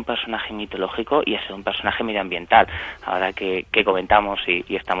 a ser un personaje mitológico y a ser un personaje medioambiental. Ahora que comentamos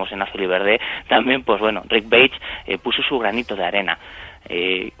y estamos en Azul y Verde, también, pues bueno, Rick Bates puso su granito de arena.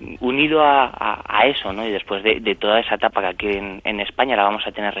 Unido a eso, ¿no? Y después de toda esa etapa que aquí en España la vamos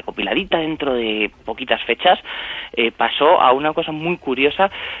a tener recopiladita dentro de poquitas fechas, pasó a una cosa muy curiosa,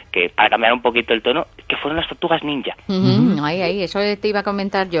 que para cambiar un poquito el tono, que fueron las Tortugas Ninja. Ahí, eso te iba a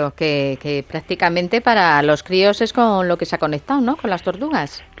comentar yo, que prácticamente para los críos es con lo que se ha conectado, ¿no? Con las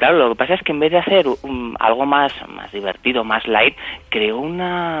tortugas. Claro, lo que pasa es que en vez de hacer algo más divertido, más light, creó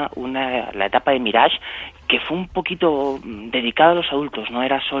la etapa de Mirage, que fue un poquito dedicado a los adultos. No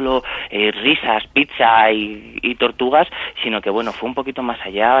era solo risas, pizza y tortugas, sino que bueno, fue un poquito más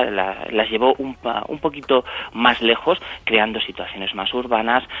allá, las llevó un poquito más lejos, creando situaciones más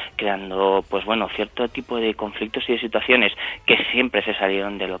urbanas, creando, pues bueno, cierto tipo de conflictos y de situaciones que siempre se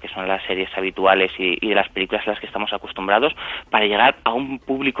salieron de lo que son las series habituales y de las películas a las que estamos acostumbrados, para llegar a un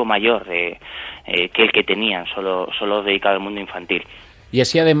público mayor que el que tenían, solo dedicado al mundo infantil. Y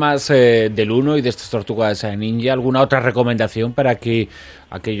así, además del Uno y de estas Tortugas Ninja, ¿alguna otra recomendación para que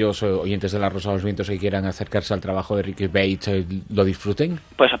aquellos oyentes de La Rosa de los Vientos que quieran acercarse al trabajo de Rick Bates lo disfruten?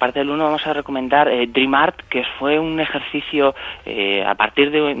 Pues aparte del Uno vamos a recomendar Dream Art, que fue un ejercicio a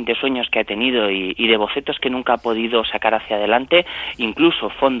partir de sueños que ha tenido y de bocetos que nunca ha podido sacar hacia adelante, incluso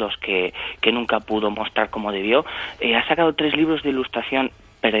fondos que nunca pudo mostrar como debió. Ha sacado 3 libros de ilustración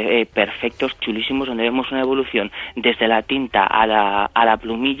perfectos, chulísimos, donde vemos una evolución desde la tinta a la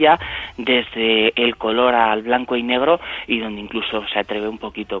plumilla, desde el color al blanco y negro, y donde incluso se atreve un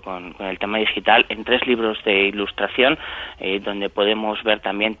poquito con el tema digital en 3 libros de ilustración, donde podemos ver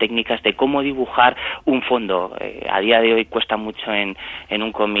también técnicas de cómo dibujar un fondo. A día de hoy cuesta mucho en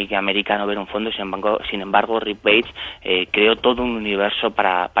un cómic americano ver un fondo, sin embargo Rick Bates creó todo un universo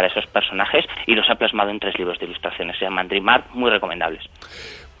para esos personajes y los ha plasmado en 3 libros de ilustraciones. Se llaman Dream Art, muy recomendables.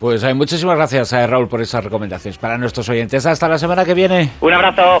 Pues muchísimas gracias a Raúl por esas recomendaciones para nuestros oyentes. Hasta la semana que viene. Un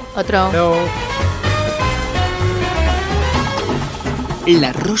abrazo. Otro.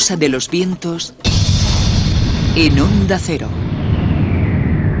 La Rosa de los Vientos en Onda Cero.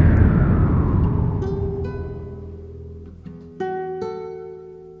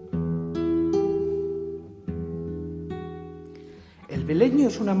 El beleño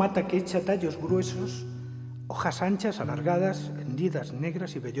es una mata que echa tallos gruesos, hojas anchas, alargadas, hendidas,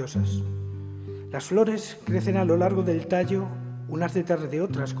 negras y vellosas. Las flores crecen a lo largo del tallo, unas detrás de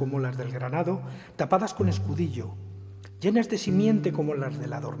otras como las del granado, tapadas con escudillo, llenas de simiente como las de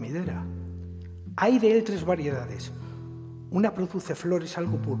la dormidera. Hay de él 3 variedades. Una produce flores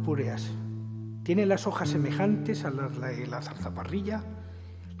algo purpúreas. Tiene las hojas semejantes a las de la zarzaparrilla,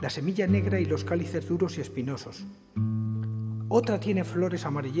 la semilla negra y los cálices duros y espinosos. Otra tiene flores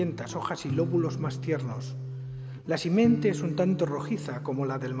amarillentas, hojas y lóbulos más tiernos. La simiente es un tanto rojiza como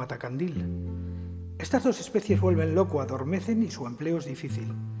la del matacandil. Estas 2 especies vuelven loco, adormecen y su empleo es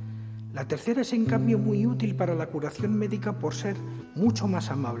difícil. La tercera es en cambio muy útil para la curación médica por ser mucho más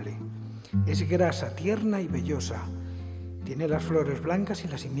amable. Es grasa, tierna y vellosa. Tiene las flores blancas y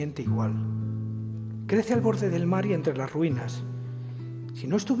la simiente igual. Crece al borde del mar y entre las ruinas. Si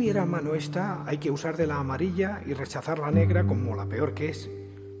no estuviera a mano esta, hay que usar de la amarilla y rechazar la negra como la peor que es.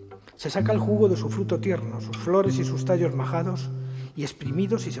 Se saca el jugo de su fruto tierno, sus flores y sus tallos majados y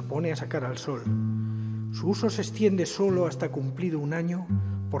exprimidos y se pone a sacar al sol. Su uso se extiende solo hasta cumplido 1 año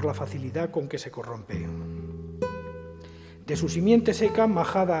por la facilidad con que se corrompe. De su simiente seca,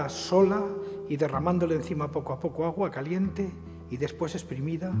 majada sola y derramándole encima poco a poco agua caliente y después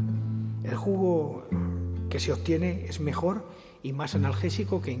exprimida, el jugo que se obtiene es mejor y más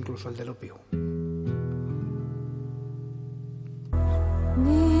analgésico que incluso el del opio.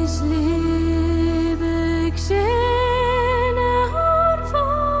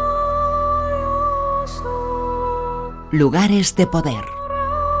 Lugares de poder.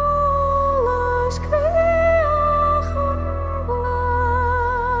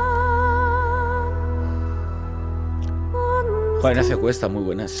 Juan Ignacio Cuesta, muy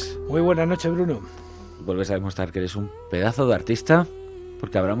buenas. Muy buenas noches, Bruno. Vuelves a demostrar que eres un pedazo de artista,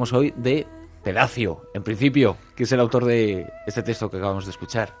 porque hablamos hoy de Pedacio, en principio, que es el autor de este texto que acabamos de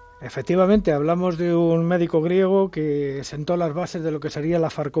escuchar. Efectivamente, hablamos de un médico griego que sentó las bases de lo que sería la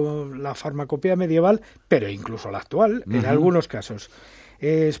farmacopea medieval, pero incluso la actual, en algunos casos.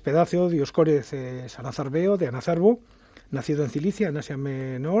 Es Pedacio Dioscórez Sanazarbeo, de Anazarbo, nacido en Cilicia, en Asia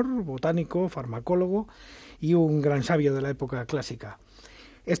Menor, botánico, farmacólogo y un gran sabio de la época clásica.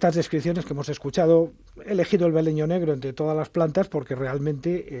 Estas descripciones que hemos escuchado, he elegido el beleño negro entre todas las plantas porque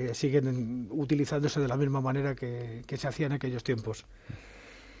realmente siguen utilizándose de la misma manera que se hacía en aquellos tiempos.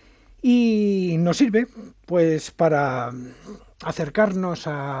 Y nos sirve pues para acercarnos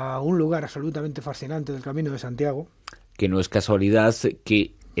a un lugar absolutamente fascinante del Camino de Santiago. Que no es casualidad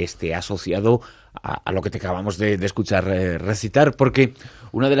que esté asociado a lo que te acabamos de escuchar recitar, porque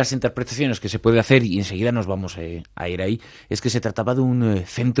una de las interpretaciones que se puede hacer, y enseguida nos vamos a ir ahí, es que se trataba de un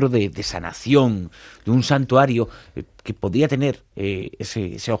centro de sanación, de un santuario que podía tener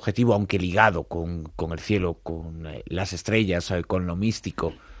ese objetivo, aunque ligado con el cielo, con las estrellas, con lo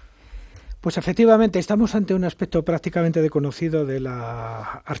místico. Pues efectivamente, estamos ante un aspecto prácticamente desconocido de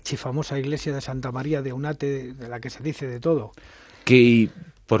la archifamosa iglesia de Santa María de Unate, de la que se dice de todo. Que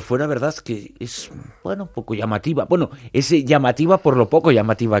por fuera, verdad, que es, bueno, poco llamativa. Bueno, es llamativa por lo poco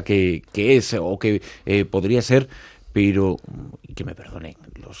llamativa que es, o que podría ser, pero, y que me perdonen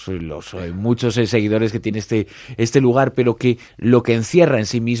los muchos seguidores que tiene este lugar, pero que lo que encierra en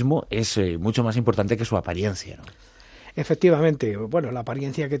sí mismo es mucho más importante que su apariencia, ¿no? Efectivamente, bueno, la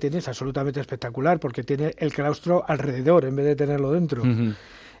apariencia que tiene es absolutamente espectacular porque tiene el claustro alrededor en vez de tenerlo dentro.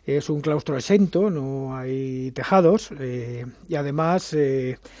 Es un claustro exento, no hay tejados y además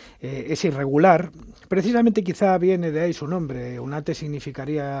es irregular. Precisamente quizá viene de ahí su nombre. Unate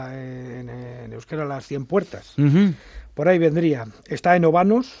significaría en euskera las 100 puertas. Por ahí vendría. Está en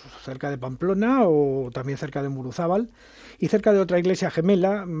Obanos, cerca de Pamplona, o también cerca de Muruzábal, y cerca de otra iglesia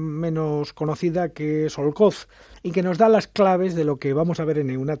gemela, menos conocida, que es Olcoz, y que nos da las claves de lo que vamos a ver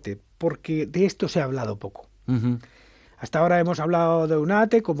en Eunate, porque de esto se ha hablado poco. Hasta ahora hemos hablado de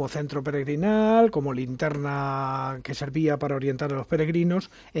Eunate como centro peregrinal, como linterna que servía para orientar a los peregrinos,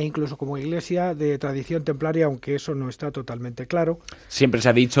 e incluso como iglesia de tradición templaria, aunque eso no está totalmente claro. Siempre se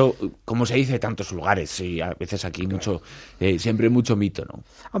ha dicho, como se dice, tantos lugares, y a veces aquí mucho, siempre mucho mito, ¿no?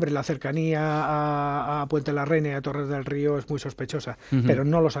 Hombre, la cercanía a Puente la Reina y a Torres del Río es muy sospechosa, pero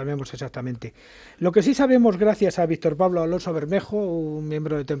no lo sabemos exactamente. Lo que sí sabemos, gracias a Víctor Pablo Alonso Bermejo, un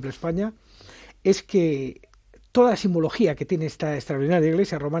miembro de Temple España, es que toda la simbología que tiene esta extraordinaria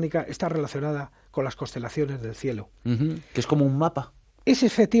iglesia románica está relacionada con las constelaciones del cielo. Que es como un mapa.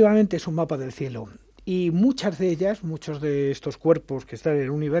 Efectivamente es un mapa del cielo. Y muchas de ellas, muchos de estos cuerpos que están en el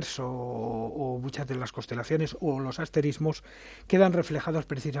universo, o muchas de las constelaciones o los asterismos, quedan reflejados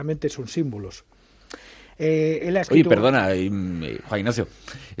precisamente en sus símbolos. Oye, perdona, Juan Ignacio,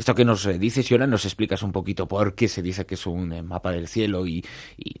 esto que nos dices y ahora nos explicas un poquito por qué se dice que es un mapa del cielo y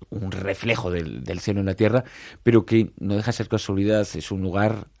un reflejo del cielo en la tierra, pero que no deja de ser casualidad, es un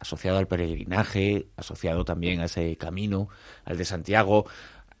lugar asociado al peregrinaje, asociado también a ese camino, al de Santiago,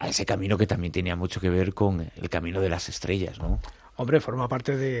 a ese camino que también tenía mucho que ver con el camino de las estrellas, ¿no? Hombre, forma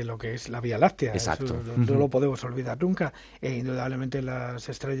parte de lo que es la Vía Láctea. Exacto. Eso no lo podemos olvidar nunca. Indudablemente las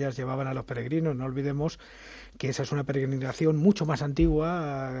estrellas llevaban a los peregrinos. No olvidemos que esa es una peregrinación mucho más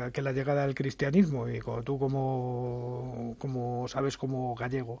antigua que la llegada del cristianismo. Y tú como sabes, como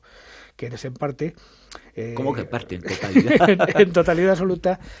gallego, que eres en parte... ¿Cómo que parte? En totalidad. En totalidad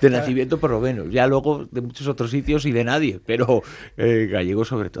absoluta. De nacimiento por lo menos. Ya luego de muchos otros sitios y de nadie, pero gallego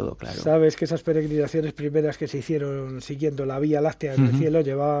sobre todo, claro. Sabes que esas peregrinaciones primeras que se hicieron siguiendo la Vía Vía Láctea en el cielo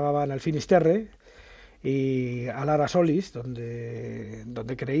llevaban al Finisterre y al Ara Solis,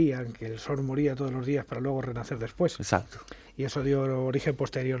 donde creían que el sol moría todos los días para luego renacer después. Exacto. Y eso dio origen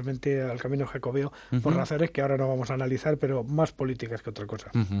posteriormente al camino jacobeo, por razones que ahora no vamos a analizar, pero más políticas que otra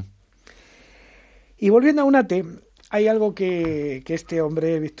cosa. Y volviendo a Unate, hay algo que este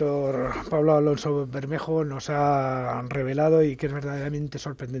hombre, Víctor Pablo Alonso Bermejo, nos ha revelado y que es verdaderamente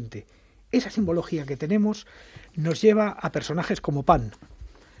sorprendente. Esa simbología que tenemos nos lleva a personajes como Pan.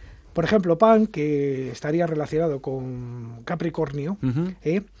 Por ejemplo, Pan, que estaría relacionado con Capricornio,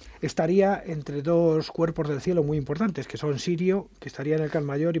 estaría entre dos cuerpos del cielo muy importantes, que son Sirio, que estaría en el Cal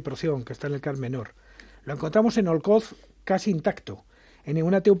Mayor, y Procyon, que está en el Cal Menor. Lo encontramos en Olcoz casi intacto, en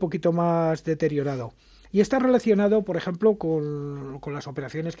Eunate un poquito más deteriorado. Y está relacionado, por ejemplo, con las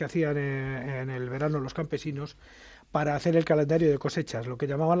operaciones que hacían en el verano los campesinos para hacer el calendario de cosechas, lo que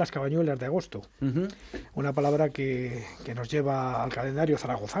llamaban las cabañuelas de agosto. Una palabra que nos lleva al calendario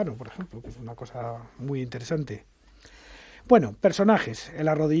zaragozano, por ejemplo, que es una cosa muy interesante. Bueno, personajes. El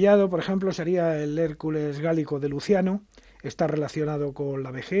arrodillado, por ejemplo, sería el Hércules gálico de Luciano. Está relacionado con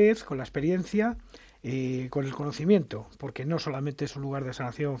la vejez, con la experiencia y con el conocimiento, porque no solamente es un lugar de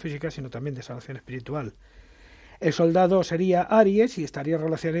sanación física, sino también de sanación espiritual. El soldado sería Aries y estaría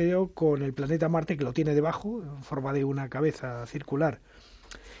relacionado con el planeta Marte, que lo tiene debajo, en forma de una cabeza circular.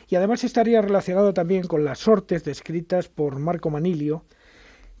 Y además estaría relacionado también con las sortes descritas por Marco Manilio,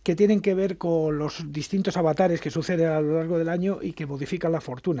 que tienen que ver con los distintos avatares que suceden a lo largo del año y que modifican la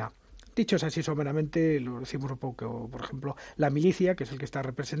fortuna. Dichos así someramente, lo decimos un poco, por ejemplo, la milicia, que es el que está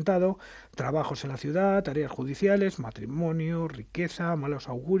representado, trabajos en la ciudad, tareas judiciales, matrimonio, riqueza, malos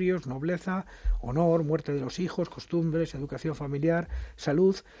augurios, nobleza, honor, muerte de los hijos, costumbres, educación familiar,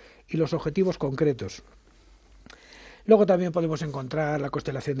 salud y los objetivos concretos. Luego también podemos encontrar la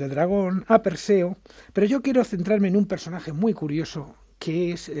constelación del dragón, a Perseo, pero yo quiero centrarme en un personaje muy curioso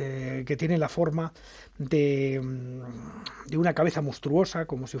que tiene la forma de una cabeza monstruosa,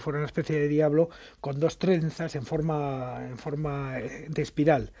 como si fuera una especie de diablo, con dos trenzas en forma de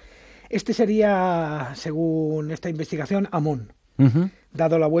espiral. Este sería, según esta investigación, Amón.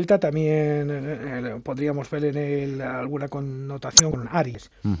 Dado la vuelta, también podríamos ver en él alguna connotación con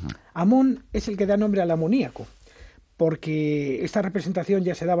Aries. Amón es el que da nombre al amoníaco, porque esta representación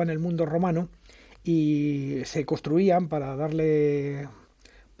ya se daba en el mundo romano y se construían para darle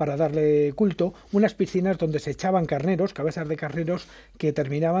culto unas piscinas donde se echaban carneros, cabezas de carneros, que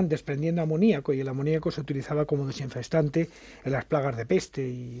terminaban desprendiendo amoníaco, y el amoníaco se utilizaba como desinfectante en las plagas de peste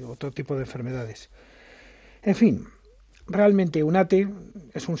y otro tipo de enfermedades. En fin, realmente Unate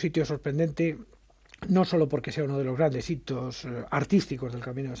es un sitio sorprendente, no solo porque sea uno de los grandes hitos artísticos del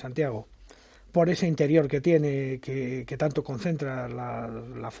Camino de Santiago, por ese interior que tiene, que tanto concentra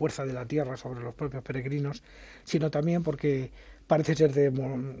la fuerza de la tierra sobre los propios peregrinos, sino también porque parece ser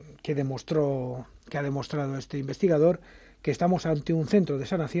que ha demostrado este investigador que estamos ante un centro de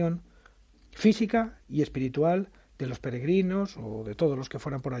sanación física y espiritual de los peregrinos o de todos los que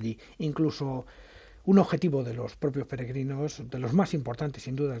fueran por allí, incluso un objetivo de los propios peregrinos, de los más importantes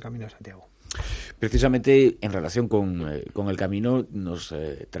sin duda del Camino de Santiago. Precisamente en relación con el camino nos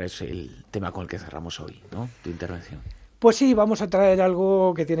traes el tema con el que cerramos hoy, ¿no? Tu intervención. Pues sí, vamos a traer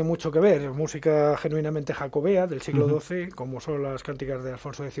algo que tiene mucho que ver, música genuinamente jacobea del siglo XII, como son las cánticas de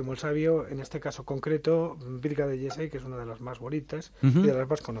Alfonso X el Sabio, en este caso concreto, Virga de Yesé, que es una de las más bonitas y de las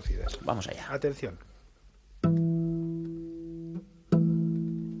más conocidas. Vamos allá. Atención.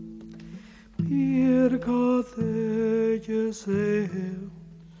 Virga de Yesé,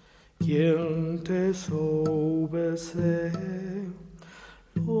 quien te soubese,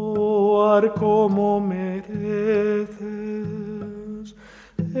 loar como mereces,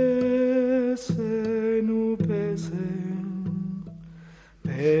 ese nubese,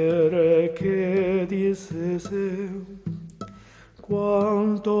 perché dicese,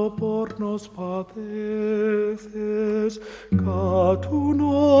 cuanto por nos padeces, che tu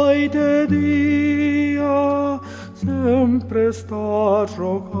noite dia sempre estás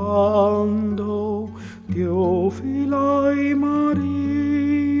rogando, Teófila y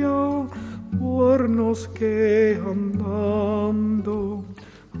María, por nos que andando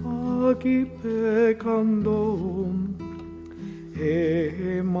aquí pecando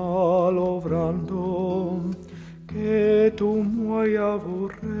e mal obrando, que tu muy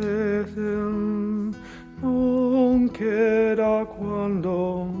aborrecen, non queda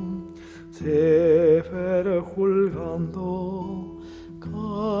cuando se verjulgando,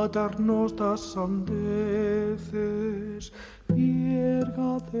 catarnos das sandeces,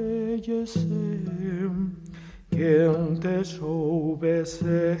 Virga de Yesé, quien te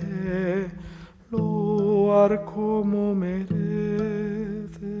soubese, loar como mereces,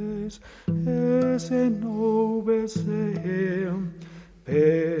 ese no besé,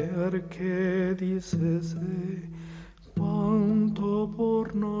 perché dices quanto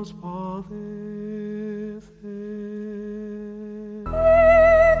por nos padece.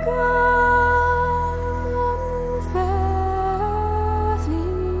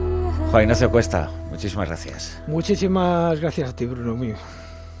 Juan Ignacio Cuesta, muchísimas gracias. Muchísimas gracias a ti, Bruno mío.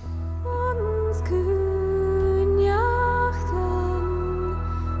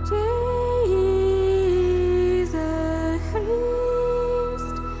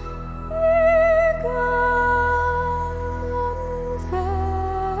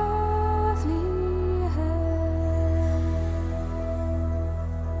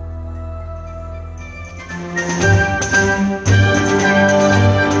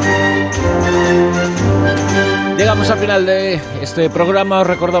 Llegamos al final de este programa. Os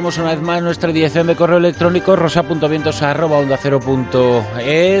recordamos una vez más nuestra dirección de correo electrónico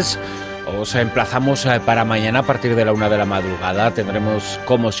rosa.vientos@onda0.es. Os emplazamos para mañana a partir de la 1 de la madrugada. Tendremos,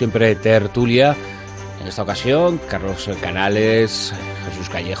 como siempre, tertulia. En esta ocasión, Carlos Canales, Jesús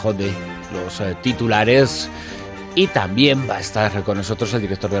Callejo de los titulares. Y también va a estar con nosotros el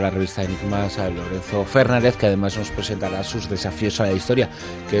director de la revista Enigmas, Lorenzo Fernández, que además nos presentará sus desafíos a la historia,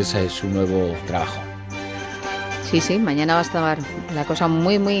 que es su nuevo trabajo. Sí, mañana va a estar la cosa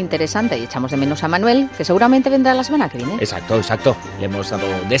muy, muy interesante y echamos de menos a Manuel, que seguramente vendrá la semana que viene. Exacto. Le hemos dado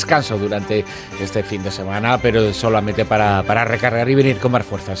descanso durante este fin de semana, pero solamente para recargar y venir con más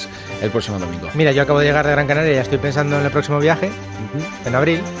fuerzas el próximo domingo. Mira, yo acabo de llegar de Gran Canaria y ya estoy pensando en el próximo viaje, en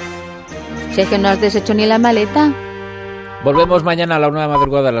abril. Si es que no has deshecho ni la maleta. Volvemos mañana a la 1 de la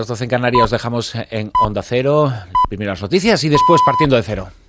madrugada, a las 12 en Canarias. Os dejamos en Onda Cero, primeras noticias y después Partiendo de Cero.